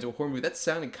turning that into a horror movie. That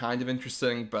sounded kind of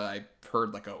interesting, but I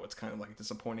heard, like, oh, it's kind of like a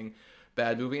disappointing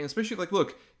bad movie. And especially, like,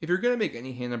 look, if you're gonna make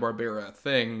any Hanna-Barbera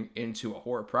thing into a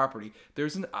horror property,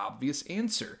 there's an obvious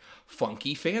answer: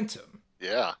 Funky Phantom.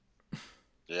 Yeah,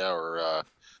 or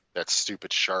that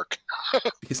stupid shark.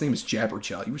 His name is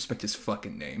Jabberjaw. You respect his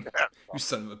fucking name. Yeah. You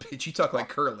son of a bitch. You talk like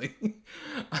Curly.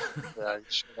 Yeah, he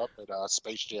showed up at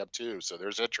Space Jam 2, so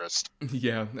there's interest.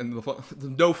 Yeah, and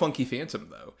no Funky Phantom,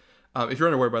 though. If you're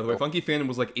unaware, by the way, Funky Phantom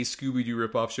was like a Scooby-Doo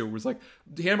ripoff show. Where it was like,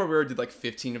 Hanna-Barbera did like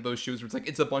 15 of those shows where it's like,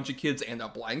 it's a bunch of kids and a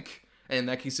blank. And in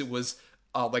that case, it was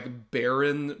like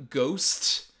Baron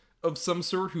Ghost of some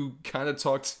sort who kind of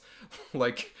talked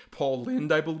like Paul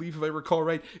Lynde, I believe, if I recall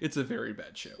right. It's a very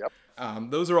bad show. Yep.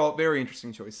 Those are all very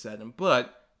interesting choices, Adam.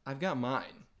 But I've got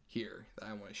mine here that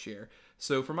I want to share.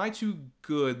 So for my two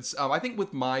goods, I think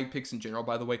with my picks in general,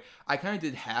 by the way, I kind of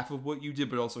did half of what you did,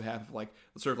 but also have like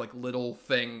sort of like little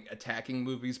thing attacking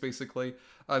movies, basically.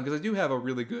 Because I do have a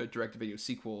really good direct-to-video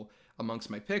sequel amongst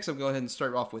my picks. I'm going to go ahead and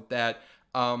start off with that.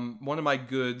 One of my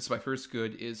goods, my first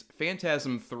good, is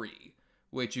Phantasm 3.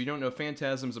 Which, if you don't know,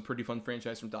 Phantasm is a pretty fun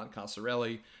franchise from Don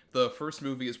Coscarelli. The first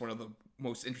movie is one of the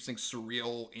most interesting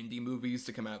surreal indie movies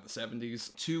to come out of the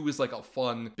 70s. 2 is like a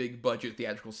fun, big-budget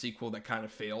theatrical sequel that kind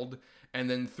of failed. And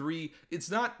then 3, it's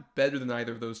not better than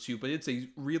either of those two, but it's a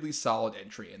really solid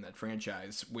entry in that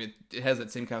franchise. It has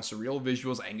that same kind of surreal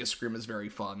visuals. Angus Scrimm is very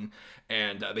fun.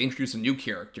 And they introduced a new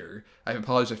character. I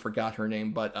apologize, I forgot her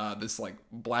name, but this like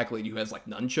black lady who has like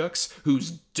nunchucks,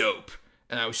 who's dope.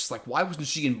 And I was just like, why wasn't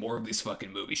she in more of these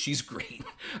fucking movies? She's great.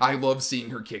 I love seeing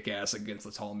her kick ass against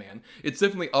the tall man. It's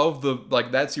definitely, of the,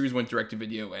 like, that series went direct to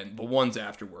video, and the ones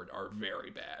afterward are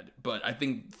very bad. But I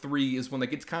think 3 is one that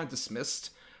gets kind of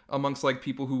dismissed amongst, like,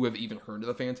 people who have even heard of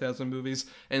the Phantasm movies.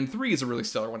 And 3 is a really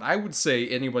stellar one. I would say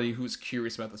anybody who's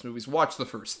curious about those movies, watch the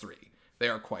first 3. They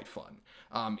are quite fun.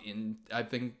 I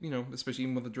think, especially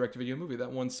even with a direct-to-video movie,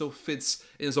 that one still fits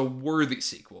as a worthy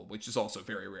sequel, which is also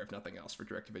very rare, if nothing else, for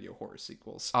direct-to-video horror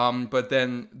sequels. But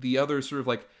then the other sort of,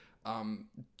 like,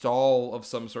 doll of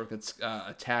some sort that's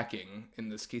attacking, in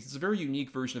this case, it's a very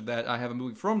unique version of that. I have a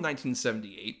movie from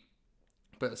 1978,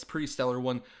 but it's a pretty stellar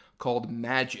one, called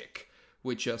Magic,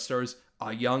 which stars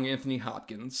a young Anthony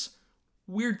Hopkins.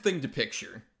 Weird thing to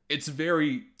picture. It's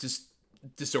very just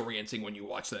disorienting when you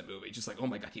watch that movie. Just like, oh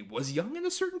my god, he was young at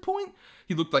a certain point?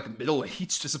 He looked like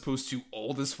middle-aged as opposed to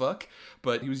old as fuck,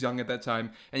 but he was young at that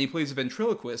time, and he plays a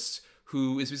ventriloquist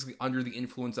who is basically under the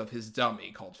influence of his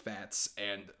dummy called Fats,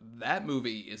 and that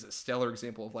movie is a stellar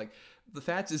example of, like, the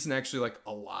Fats isn't actually, like,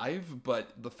 alive, but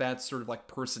the Fats sort of, like,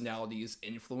 personality is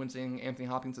influencing Anthony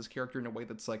Hopkins' character in a way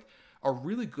that's, like, a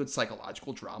really good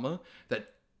psychological drama that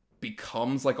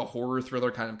becomes like a horror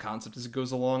thriller kind of concept as it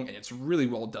goes along, and it's really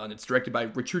well done. It's directed by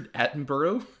Richard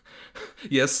Attenborough.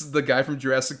 Yes, the guy from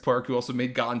Jurassic Park who also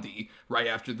made Gandhi, right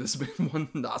after this won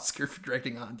an Oscar for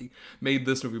directing Andy, made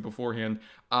this movie beforehand.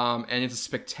 And it's a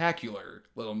spectacular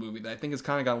little movie that I think has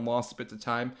kind of gotten lost a bit to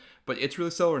time, but it's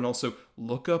really stellar. And also,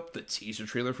 look up the teaser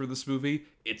trailer for this movie.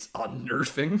 It's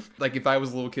unnerving. Like, if I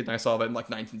was a little kid and I saw that in like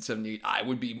 1978, I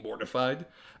would be mortified.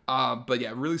 But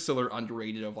yeah, really stellar,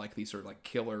 underrated of like the sort of like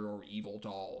killer or evil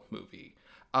doll movie.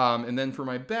 And then for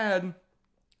my bad,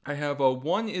 I have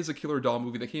one is a killer doll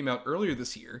movie that came out earlier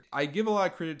this year. I give a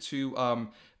lot of credit to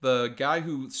the guy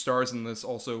who stars in this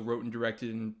also wrote and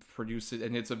directed and produced it,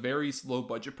 and it's a very low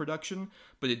budget production,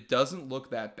 but it doesn't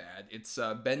look that bad. It's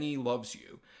Benny Loves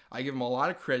You. I give him a lot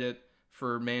of credit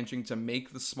for managing to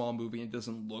make the small movie, and it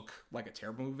doesn't look like a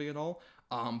terrible movie at all.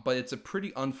 But it's a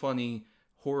pretty unfunny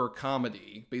horror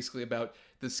comedy, basically about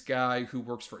this guy who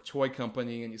works for a toy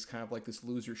company, and he's kind of like this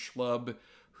loser schlub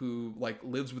who like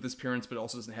lives with his parents but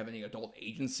also doesn't have any adult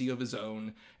agency of his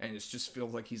own, and it just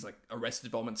feels like he's like Arrested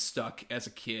Development stuck as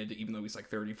a kid, even though he's like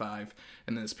 35,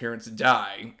 and then his parents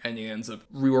die and he ends up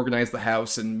reorganize the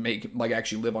house and make like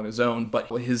actually live on his own. But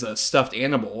his stuffed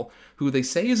animal, who they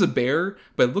say is a bear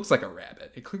but it looks like a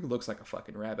rabbit, it clearly looks like a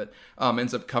fucking rabbit,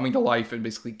 ends up coming to life and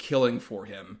basically killing for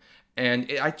him.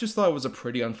 And I just thought it was a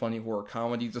pretty unfunny horror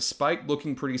comedy, despite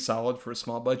looking pretty solid for a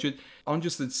small budget. On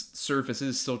just its surface, it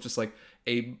is still just like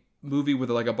a movie with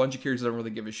like a bunch of characters I don't really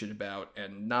give a shit about,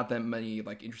 and not that many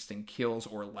like interesting kills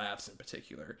or laughs in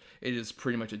particular. It is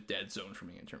pretty much a dead zone for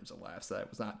me in terms of laughs that I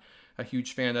was not a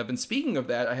huge fan of. And speaking of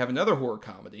that, I have another horror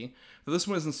comedy. But this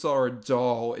one doesn't star a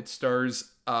doll. It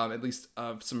stars at least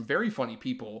some very funny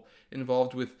people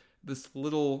involved with this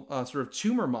little sort of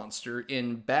tumor monster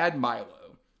in Bad Milo,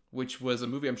 which was a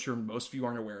movie I'm sure most of you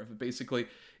aren't aware of. But basically,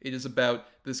 it is about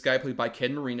this guy played by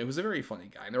Ken Marino, who's a very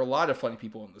funny guy. And there are a lot of funny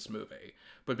people in this movie.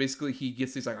 But basically, he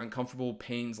gets these like uncomfortable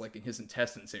pains like in his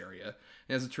intestines area.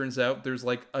 And as it turns out, there's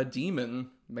like a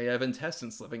demon made out of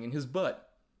intestines living in his butt.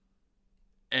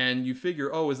 And you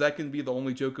figure, oh, is that going to be the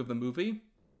only joke of the movie?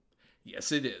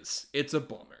 Yes, it is. It's a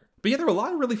bummer. But yeah, there are a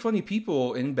lot of really funny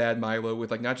people in Bad Milo, with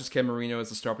like not just Ken Marino as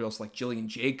the star, but also like Gillian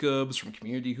Jacobs from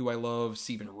Community, who I love,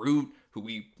 Stephen Root, who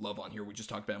we love on here. We just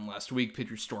talked about him last week.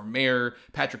 Peter Stormare,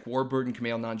 Patrick Warburton,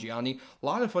 Kumail Nanjiani. A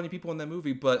lot of funny people in that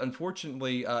movie, but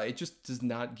unfortunately, it just does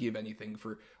not give anything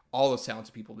for all those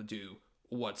talented people to do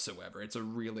whatsoever. It's a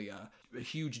really a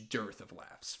huge dearth of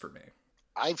laughs for me.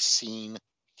 I've seen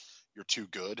You're Too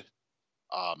Good.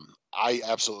 I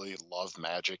absolutely love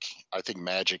Magic. I think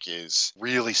Magic is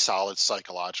really solid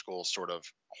psychological sort of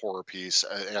horror piece.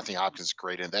 Anthony Hopkins is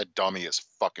great, and that dummy is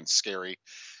fucking scary.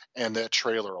 And that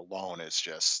trailer alone is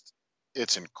just,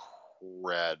 it's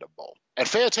incredible. And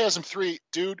Phantasm 3,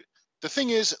 dude, the thing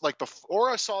is, like, before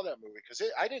I saw that movie, because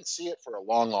I didn't see it for a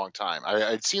long, long time.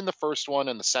 I'd seen the first one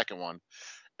and the second one,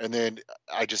 and then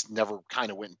I just never kind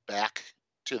of went back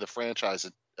to the franchise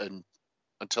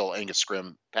until Angus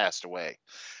Scrimm passed away.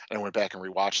 And I went back and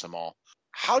rewatched them all.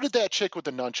 How did that chick with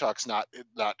the nunchucks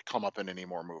not come up in any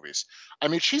more movies? I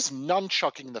mean, she's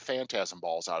nunchucking the phantasm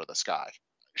balls out of the sky.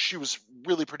 She was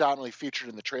really predominantly featured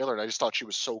in the trailer, and I just thought she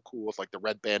was so cool with like the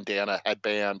red bandana,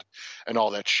 headband, and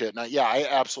all that shit. And I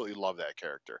absolutely love that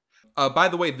character. By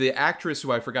the way, the actress who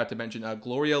I forgot to mention,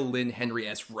 Gloria Lynn Henry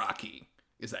as Rocky,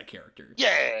 is that character.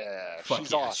 Yeah, fuck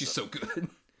she's yeah, awesome. She's so good.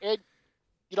 And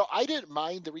I didn't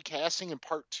mind the recasting in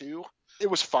part 2. It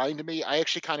was fine to me. I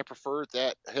actually kind of preferred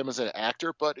him as an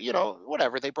actor, but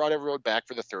whatever. They brought everyone back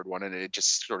for the third one, and it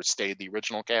just sort of stayed the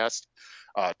original cast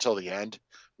till the end.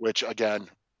 Which again,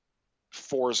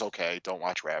 4 is okay. Don't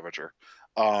watch Ravager.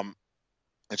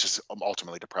 It's just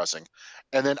ultimately depressing.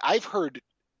 And then I've heard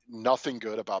nothing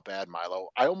good about Bad Milo.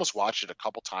 I almost watched it a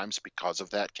couple times because of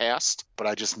that cast, but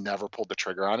I just never pulled the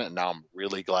trigger on it. And now I'm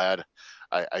really glad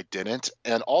I didn't.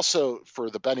 And also for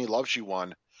the Benny Loves You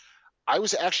one, I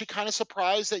was actually kind of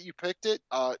surprised that you picked it,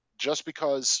 just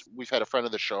because we've had a friend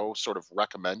of the show sort of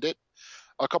recommend it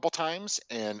a couple times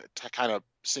and to kind of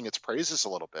sing its praises a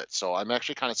little bit. So I'm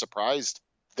actually kind of surprised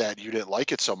that you didn't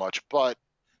like it so much, but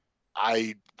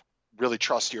I really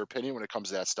trust your opinion when it comes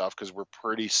to that stuff, because we're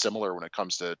pretty similar when it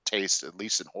comes to taste, at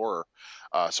least in horror.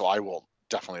 So I will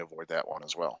definitely avoid that one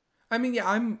as well. I mean, yeah,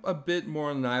 I'm a bit more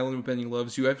on an island with Benny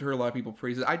Loves You. I've heard a lot of people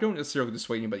praise it. I don't necessarily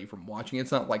dissuade anybody from watching it.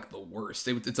 It's not like the worst.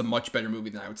 It's a much better movie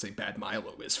than I would say Bad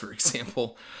Milo is, for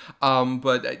example.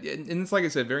 But it's like I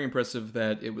said, very impressive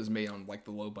that it was made on like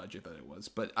the low budget that it was.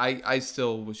 But I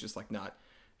still was just like not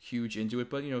huge into it.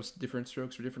 But different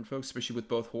strokes for different folks, especially with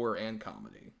both horror and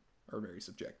comedy, are very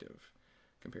subjective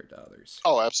compared to others.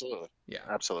 Oh, absolutely. Yeah,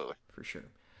 absolutely, for sure.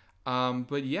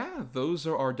 But yeah, those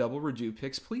are our double redo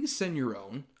picks. Please send your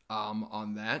own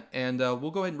on that, and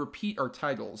we'll go ahead and repeat our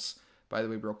titles, by the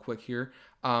way, real quick here,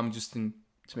 just in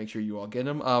to make sure you all get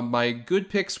them. My good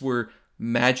picks were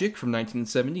Magic from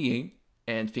 1978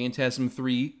 and Phantasm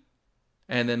 3.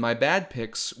 And then my bad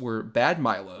picks were Bad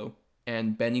Milo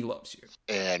and Benny Loves You.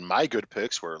 And my good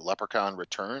picks were Leprechaun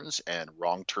Returns and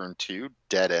Wrong Turn 2,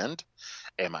 Dead End.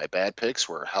 And my bad picks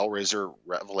were Hellraiser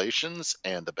Revelations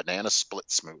and the Banana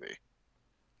Splits movie.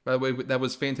 By the way, that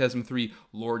was Phantasm 3,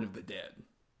 Lord of the Dead.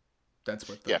 That's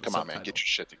what the come on, man. Get your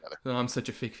shit together. Oh, I'm such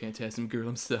a fake Phantasm girl.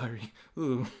 I'm sorry.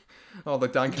 Ooh. All the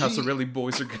Don Cosarelli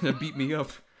boys are going to beat me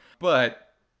up. But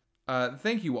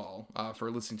thank you all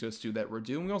for listening to us do that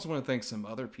review. And we also want to thank some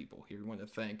other people here. We want to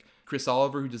thank Chris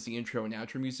Oliver, who does the intro and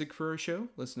outro music for our show.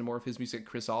 Listen to more of his music at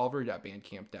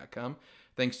chrisoliver.bandcamp.com.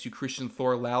 Thanks to Christian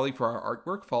Thor Lally for our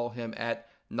artwork. Follow him at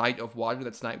Night of Water.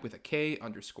 That's night with a K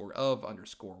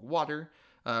 _of_water.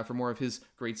 For more of his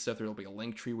great stuff, there will be a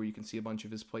link tree where you can see a bunch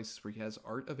of his places where he has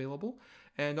art available.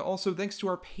 And also thanks to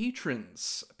our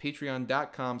patrons,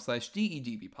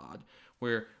 patreon.com/DEDBpod,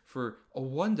 where for a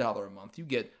 $1 a month, you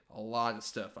get a lot of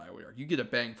stuff, I would argue. You get a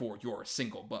bang for your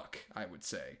single buck, I would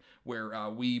say, where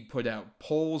we put out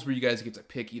polls where you guys get to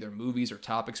pick either movies or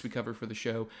topics we cover for the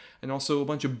show, and also a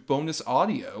bunch of bonus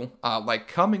audio. Like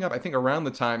coming up, I think around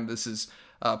the time this is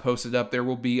posted up, there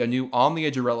will be a new On the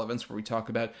Edge of Relevance where we talk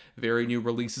about very new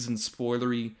releases and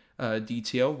spoilery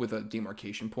detail with a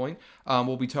demarcation point.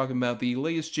 We'll be talking about the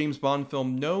latest James Bond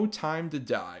film, No Time to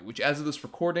Die, which as of this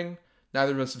recording,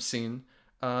 neither of us have seen.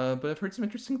 But I've heard some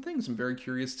interesting things. I'm very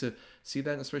curious to see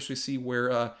that, and especially see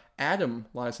where Adam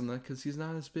lies on that, because he's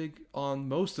not as big on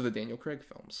most of the Daniel Craig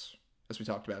films, as we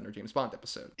talked about in our James Bond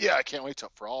episode. Yeah, I can't wait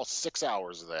for all 6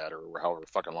 hours of that, or however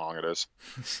fucking long it is.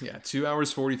 Yeah, 2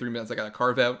 hours, 43 minutes. I gotta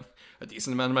carve out a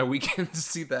decent amount of my weekend to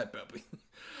see that, Bubby.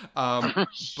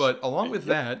 But along with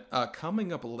that,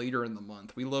 coming up later in the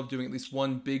month, we love doing at least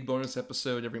one big bonus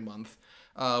episode every month,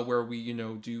 where we,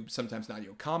 do sometimes an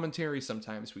audio commentary,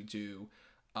 sometimes we do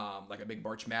like a big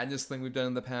March Madness thing we've done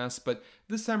in the past, but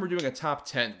this time we're doing a top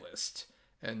 10 list.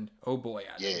 And oh boy,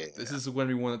 Adam, this is going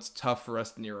to be one that's tough for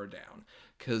us to narrow down,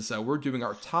 because we're doing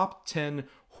our top 10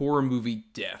 horror movie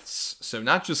deaths. So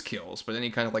not just kills, but any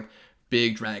kind of like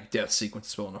big dramatic death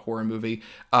sequence as well in a horror movie.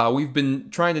 We've been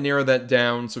trying to narrow that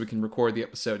down so we can record the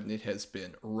episode, and it has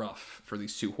been rough for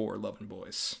these two horror-loving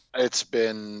boys. It's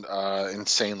been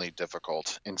insanely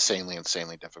difficult. Insanely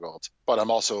difficult. But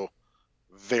I'm also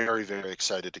very, very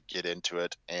excited to get into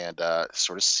it and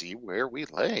sort of see where we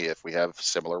lay, if we have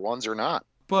similar ones or not.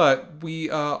 But we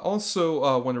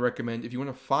also want to recommend, if you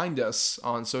want to find us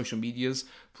on social medias,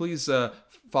 please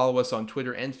follow us on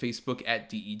Twitter and Facebook at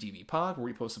DEDBpod, where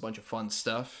we post a bunch of fun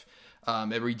stuff.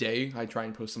 Every day, I try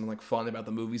and post something like fun about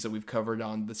the movies that we've covered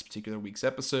on this particular week's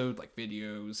episode, like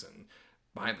videos and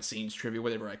behind-the-scenes trivia,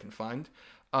 whatever I can find.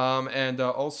 And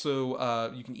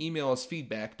also, you can email us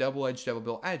feedback,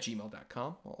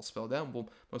 doubleedgeddoublebill@gmail.com, all spelled out. We'll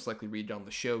most likely read it on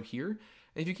the show here.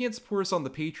 And if you can't support us on the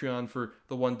Patreon for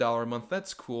the $1 a month,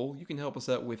 that's cool. You can help us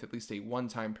out with at least a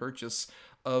one-time purchase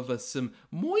of some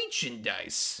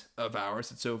merchandise of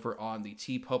ours. It's over on the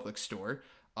TeePublic store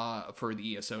for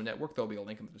the ESO network. There'll be a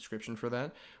link in the description for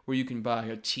that, where you can buy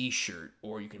a t-shirt,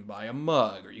 or you can buy a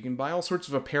mug, or you can buy all sorts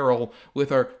of apparel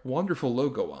with our wonderful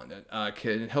logo on it.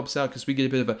 It helps out because we get a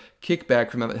bit of a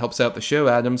kickback from that helps out the show,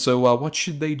 Adam. So what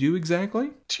should they do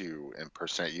exactly? To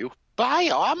impersonate you. Buy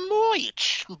our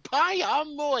merch! Buy our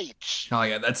merch! Oh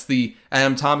yeah, that's the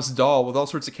Adam Thomas doll with all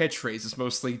sorts of catchphrases,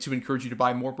 mostly to encourage you to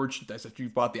buy more merchandise after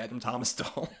you've bought the Adam Thomas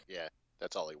doll. Yeah,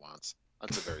 that's all he wants.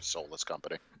 That's a very soulless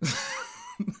company.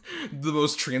 The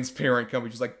most transparent company,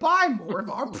 just like, buy more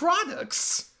of our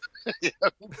products!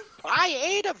 Buy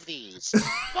 8 of these!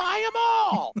 Buy them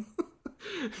all!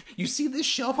 You see this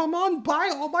shelf I'm on?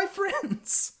 Buy all my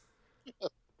friends!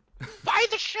 Buy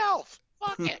the shelf!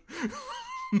 Fuck it!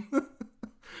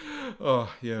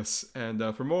 Oh, yes. And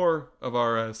for more of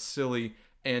our silly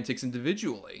antics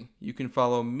individually, you can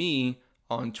follow me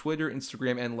on Twitter,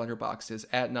 Instagram, and Letterboxd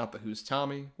at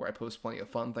NotTheWho'sTommy, where I post plenty of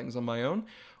fun things on my own.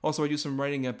 Also, I do some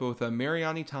writing at both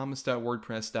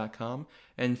marianithomas.wordpress.com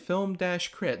and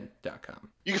film-cred.com.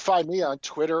 You can find me on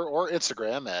Twitter or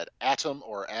Instagram at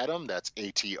atom_adam. That's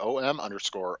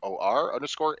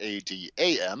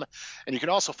ATOM_OR_ADAM. And you can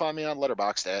also find me on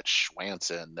Letterboxd at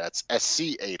Schwanson. That's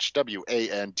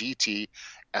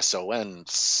SCHWANDTSON,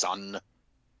 son.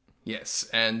 Yes,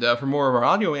 and for more of our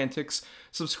audio antics,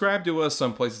 subscribe to us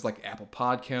on places like Apple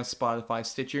Podcasts, Spotify,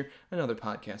 Stitcher, and other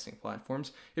podcasting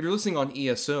platforms. If you're listening on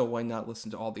ESO, why not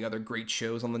listen to all the other great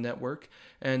shows on the network?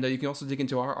 And you can also dig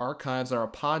into our archives on our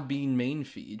Podbean main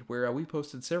feed, where we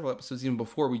posted several episodes even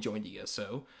before we joined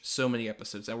ESO. So many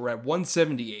episodes, and we're at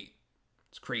 178.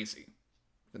 It's crazy.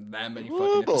 that many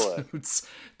fucking episodes.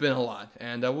 Been a lot,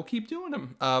 and we'll keep doing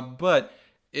them. But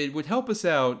it would help us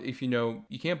out if you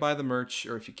can't buy the merch,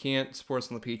 or if you can't support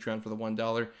us on the Patreon for the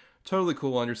 $1. Totally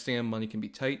cool. Understand money can be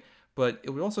tight, but it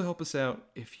would also help us out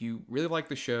if you really like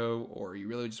the show, or you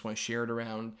really just want to share it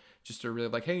around, just to really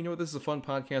like, hey, this is a fun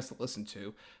podcast to listen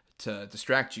to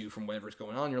distract you from whatever's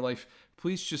going on in your life.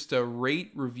 Please just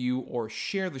rate, review, or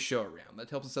share the show around.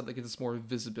 That helps us out. That gets us more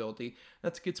visibility.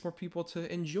 That gets more people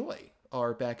to enjoy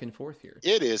our back and forth here.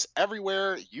 It is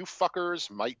everywhere you fuckers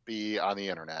might be on the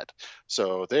internet.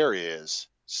 So there is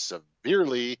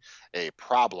severely a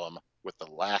problem with the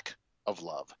lack of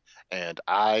love. And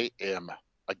I am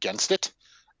against it.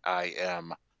 I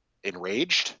am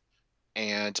enraged.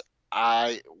 And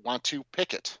I want to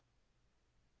picket.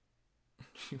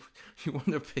 You want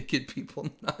to picket people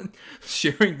not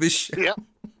sharing this show? Yep.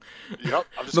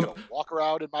 I'm just going to walk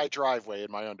around in my driveway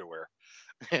in my underwear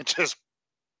and just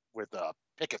with a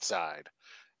picket sign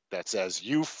that says,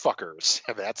 you fuckers.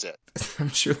 And that's it. I'm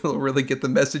sure they'll really get the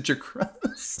message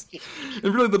across.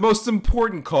 And really the most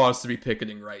important cause to be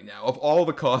picketing right now, of all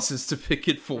the causes to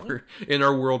picket for in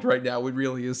our world right now, it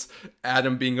really is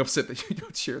Adam being upset that you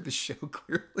don't share the show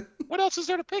clearly. What else is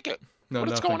there to picket?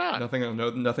 What's going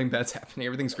on? Nothing bad's happening.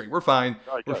 Everything's great. We're fine.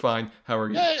 Right, We're fine. How are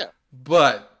you? Yeah.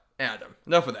 But Adam,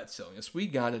 enough of that silliness. We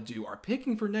gotta do our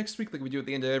picking for next week like we do at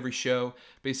the end of every show.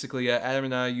 Basically, Adam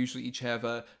and I usually each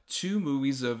have 2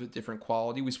 movies of different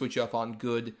quality. We switch up on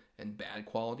good and bad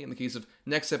quality. In the case of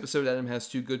next episode, Adam has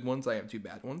 2 good ones, I have 2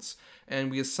 bad ones. And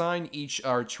we assign each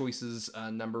our choices a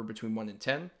number between 1 and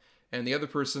 10. And the other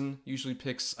person usually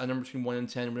picks a number between 1 and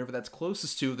 10. Whatever that's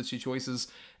closest to of the 2 choices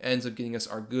ends up getting us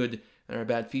our good and our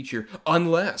bad feature.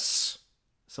 Unless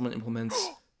someone implements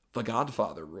the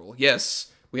Godfather rule.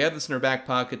 Yes, we have this in our back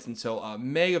pockets until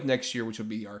May of next year, which will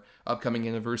be our upcoming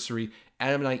anniversary.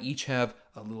 Adam and I each have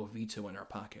a little veto in our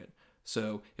pocket.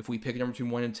 So if we pick a number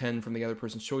between 1 and 10 from the other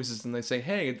person's choices, and they say,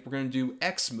 hey, we're going to do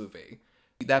X movie,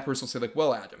 that person will say, like,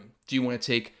 well, Adam, do you want to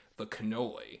take the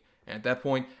cannoli? And at that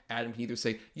point, Adam can either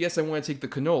say, yes, I want to take the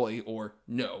cannoli, or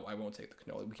no, I won't take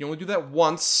the cannoli. We can only do that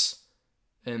once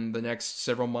in the next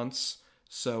several months,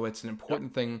 so it's an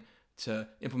important thing to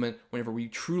implement whenever we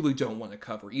truly don't want to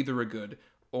cover either a good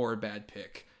or a bad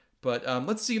pick. But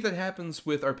let's see if that happens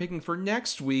with our picking for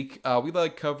next week. We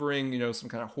like covering, some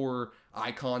kind of horror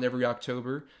icon every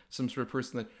October, some sort of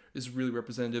person that is really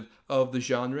representative of the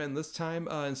genre. And this time,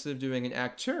 instead of doing an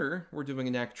actor, we're doing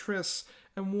an actress,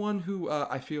 and one who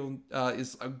I feel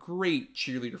is a great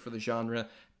cheerleader for the genre.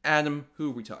 Adam, who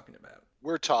are we talking about?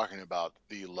 We're talking about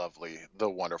the lovely, the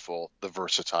wonderful, the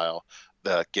versatile,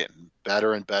 the getting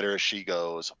better and better as she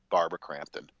goes, Barbara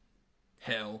Crampton.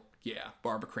 Hell yeah,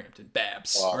 Barbara Crampton,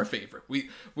 Babs, our favorite.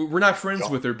 We're not friends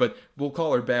with her, but we'll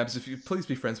call her Babs. If you please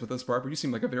be friends with us, Barbara. You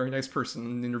seem like a very nice person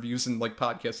in interviews and like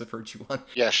podcasts I've heard you on.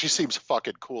 Yeah, she seems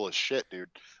fucking cool as shit, dude.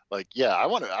 Like, yeah, I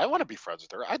want to be friends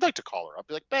with her. I'd like to call her up,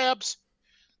 be like, Babs,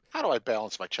 how do I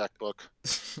balance my checkbook?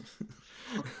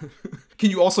 Can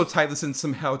you also tie this in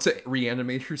somehow to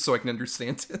Reanimator her so I can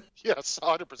understand it? Yes,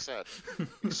 100%.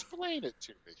 Explain it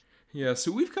to me. Yeah,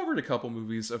 so we've covered a couple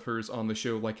movies of hers on the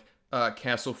show, like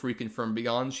Castle Freak and From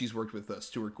Beyond. She's worked with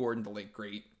Stuart Gordon, the late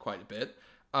great, quite a bit.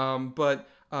 But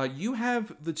you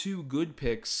have the 2 good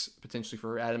picks, potentially,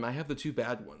 for Adam. I have the 2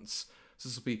 bad ones. So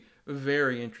this will be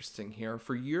very interesting here.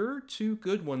 For your 2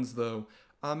 good ones, though,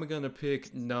 I'm going to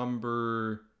pick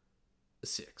number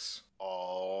 6.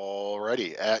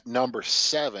 Alrighty, at number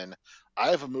 7, I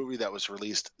have a movie that was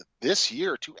released this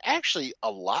year to actually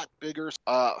a lot bigger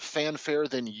fanfare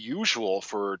than usual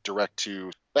for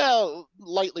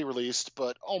lightly released,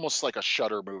 but almost like a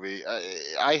Shudder movie.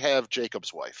 I have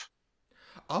Jacob's Wife.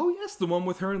 Oh, yes, the one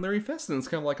with her and Larry Feston. It's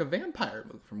kind of like a vampire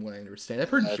movie, from what I understand. I've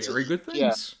heard very good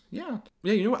things. Yeah,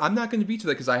 you know what? I'm not going to beat you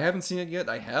that because I haven't seen it yet.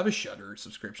 I have a Shudder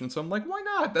subscription, so I'm like, why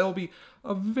not? That'll be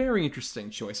a very interesting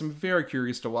choice. I'm very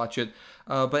curious to watch it.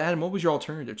 But Adam, what was your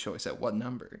alternative choice? At what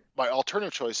number? My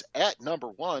alternative choice at number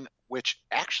 1, which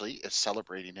actually is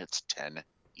celebrating its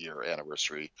 10-year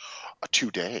anniversary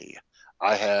today.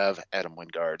 I have Adam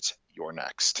Wingard's You're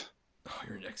Next. Oh,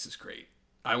 You're Next is great.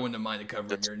 I wouldn't have minded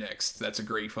covering You're Next. That's a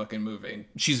great fucking movie.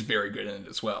 She's very good in it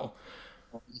as well.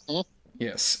 Mm-hmm.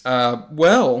 Yes.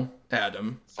 Well,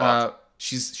 Adam,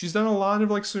 she's done a lot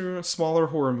of like sort of smaller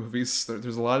horror movies.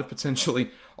 There's a lot of potentially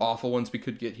awful ones we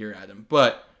could get here, Adam.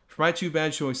 But for my 2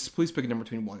 bad choices, please pick a number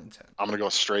between 1 and 10. I'm gonna go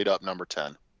straight up number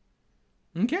 10.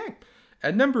 Okay.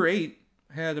 At number 8,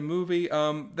 I had a movie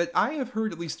that I have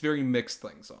heard at least very mixed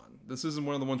things on. This isn't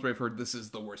one of the ones where I've heard this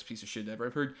is the worst piece of shit ever.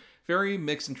 I've heard very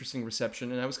mixed, interesting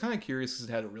reception, and I was kind of curious because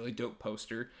it had a really dope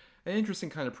poster, an interesting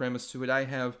kind of premise to it. I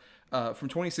have from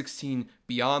 2016,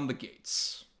 Beyond the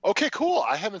Gates. Okay, cool.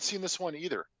 I haven't seen this one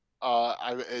either.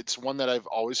 It's one that I've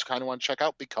always kind of want to check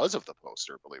out because of the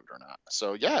poster, believe it or not.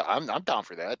 So yeah, I'm down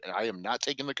for that, and I am not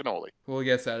taking the cannoli. Well,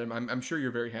 yes, Adam, I'm sure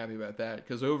you're very happy about that,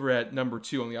 because over at number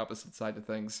 2 on the opposite side of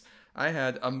things, I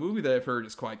had a movie that I've heard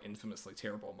is quite infamously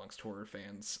terrible amongst horror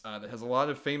fans, that has a lot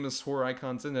of famous horror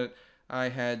icons in it. I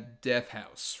had Death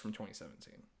House from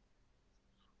 2017.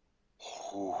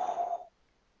 Ooh.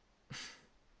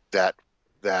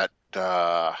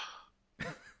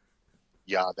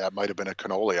 Yeah, that might have been a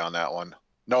cannoli on that one.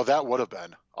 No, that would have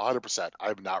been 100%.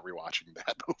 I'm not rewatching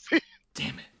that movie.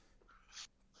 Damn it.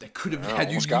 They could have had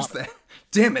you use that.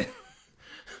 Damn it.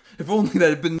 If only that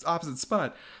had been the opposite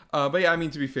spot. But yeah, I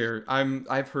mean, to be fair,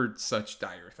 I've heard such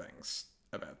dire things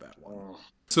about that one.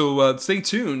 So stay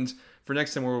tuned for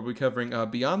next time where we'll be covering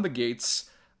Beyond the Gates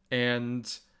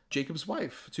and Jacob's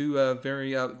Wife, two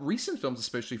very recent films,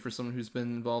 especially for someone who's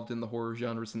been involved in the horror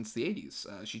genre since the 80s.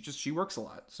 She works a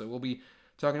lot, so we'll be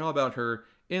talking all about her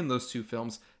in those two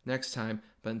films next time.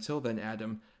 But until then,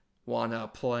 Adam, wanna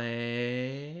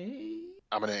play?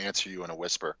 I'm gonna answer you in a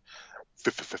whisper.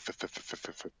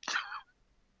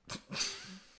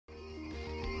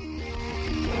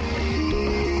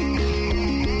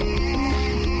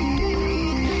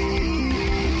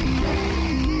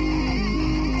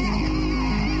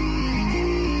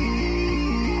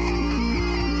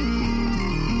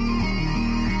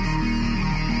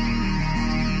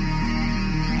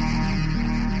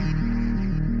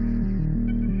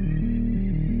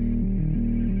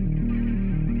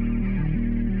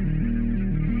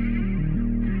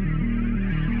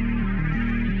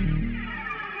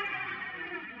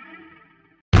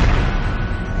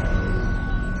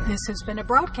 This has been a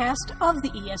broadcast of the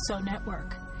ESO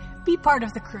Network. Be part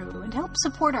of the crew and help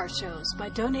support our shows by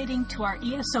donating to our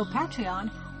ESO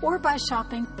Patreon or by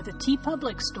shopping at the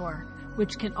TeePublic store,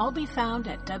 which can all be found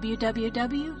at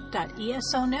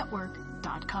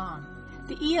www.esonetwork.com.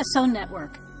 The ESO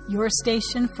Network, your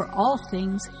station for all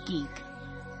things geek.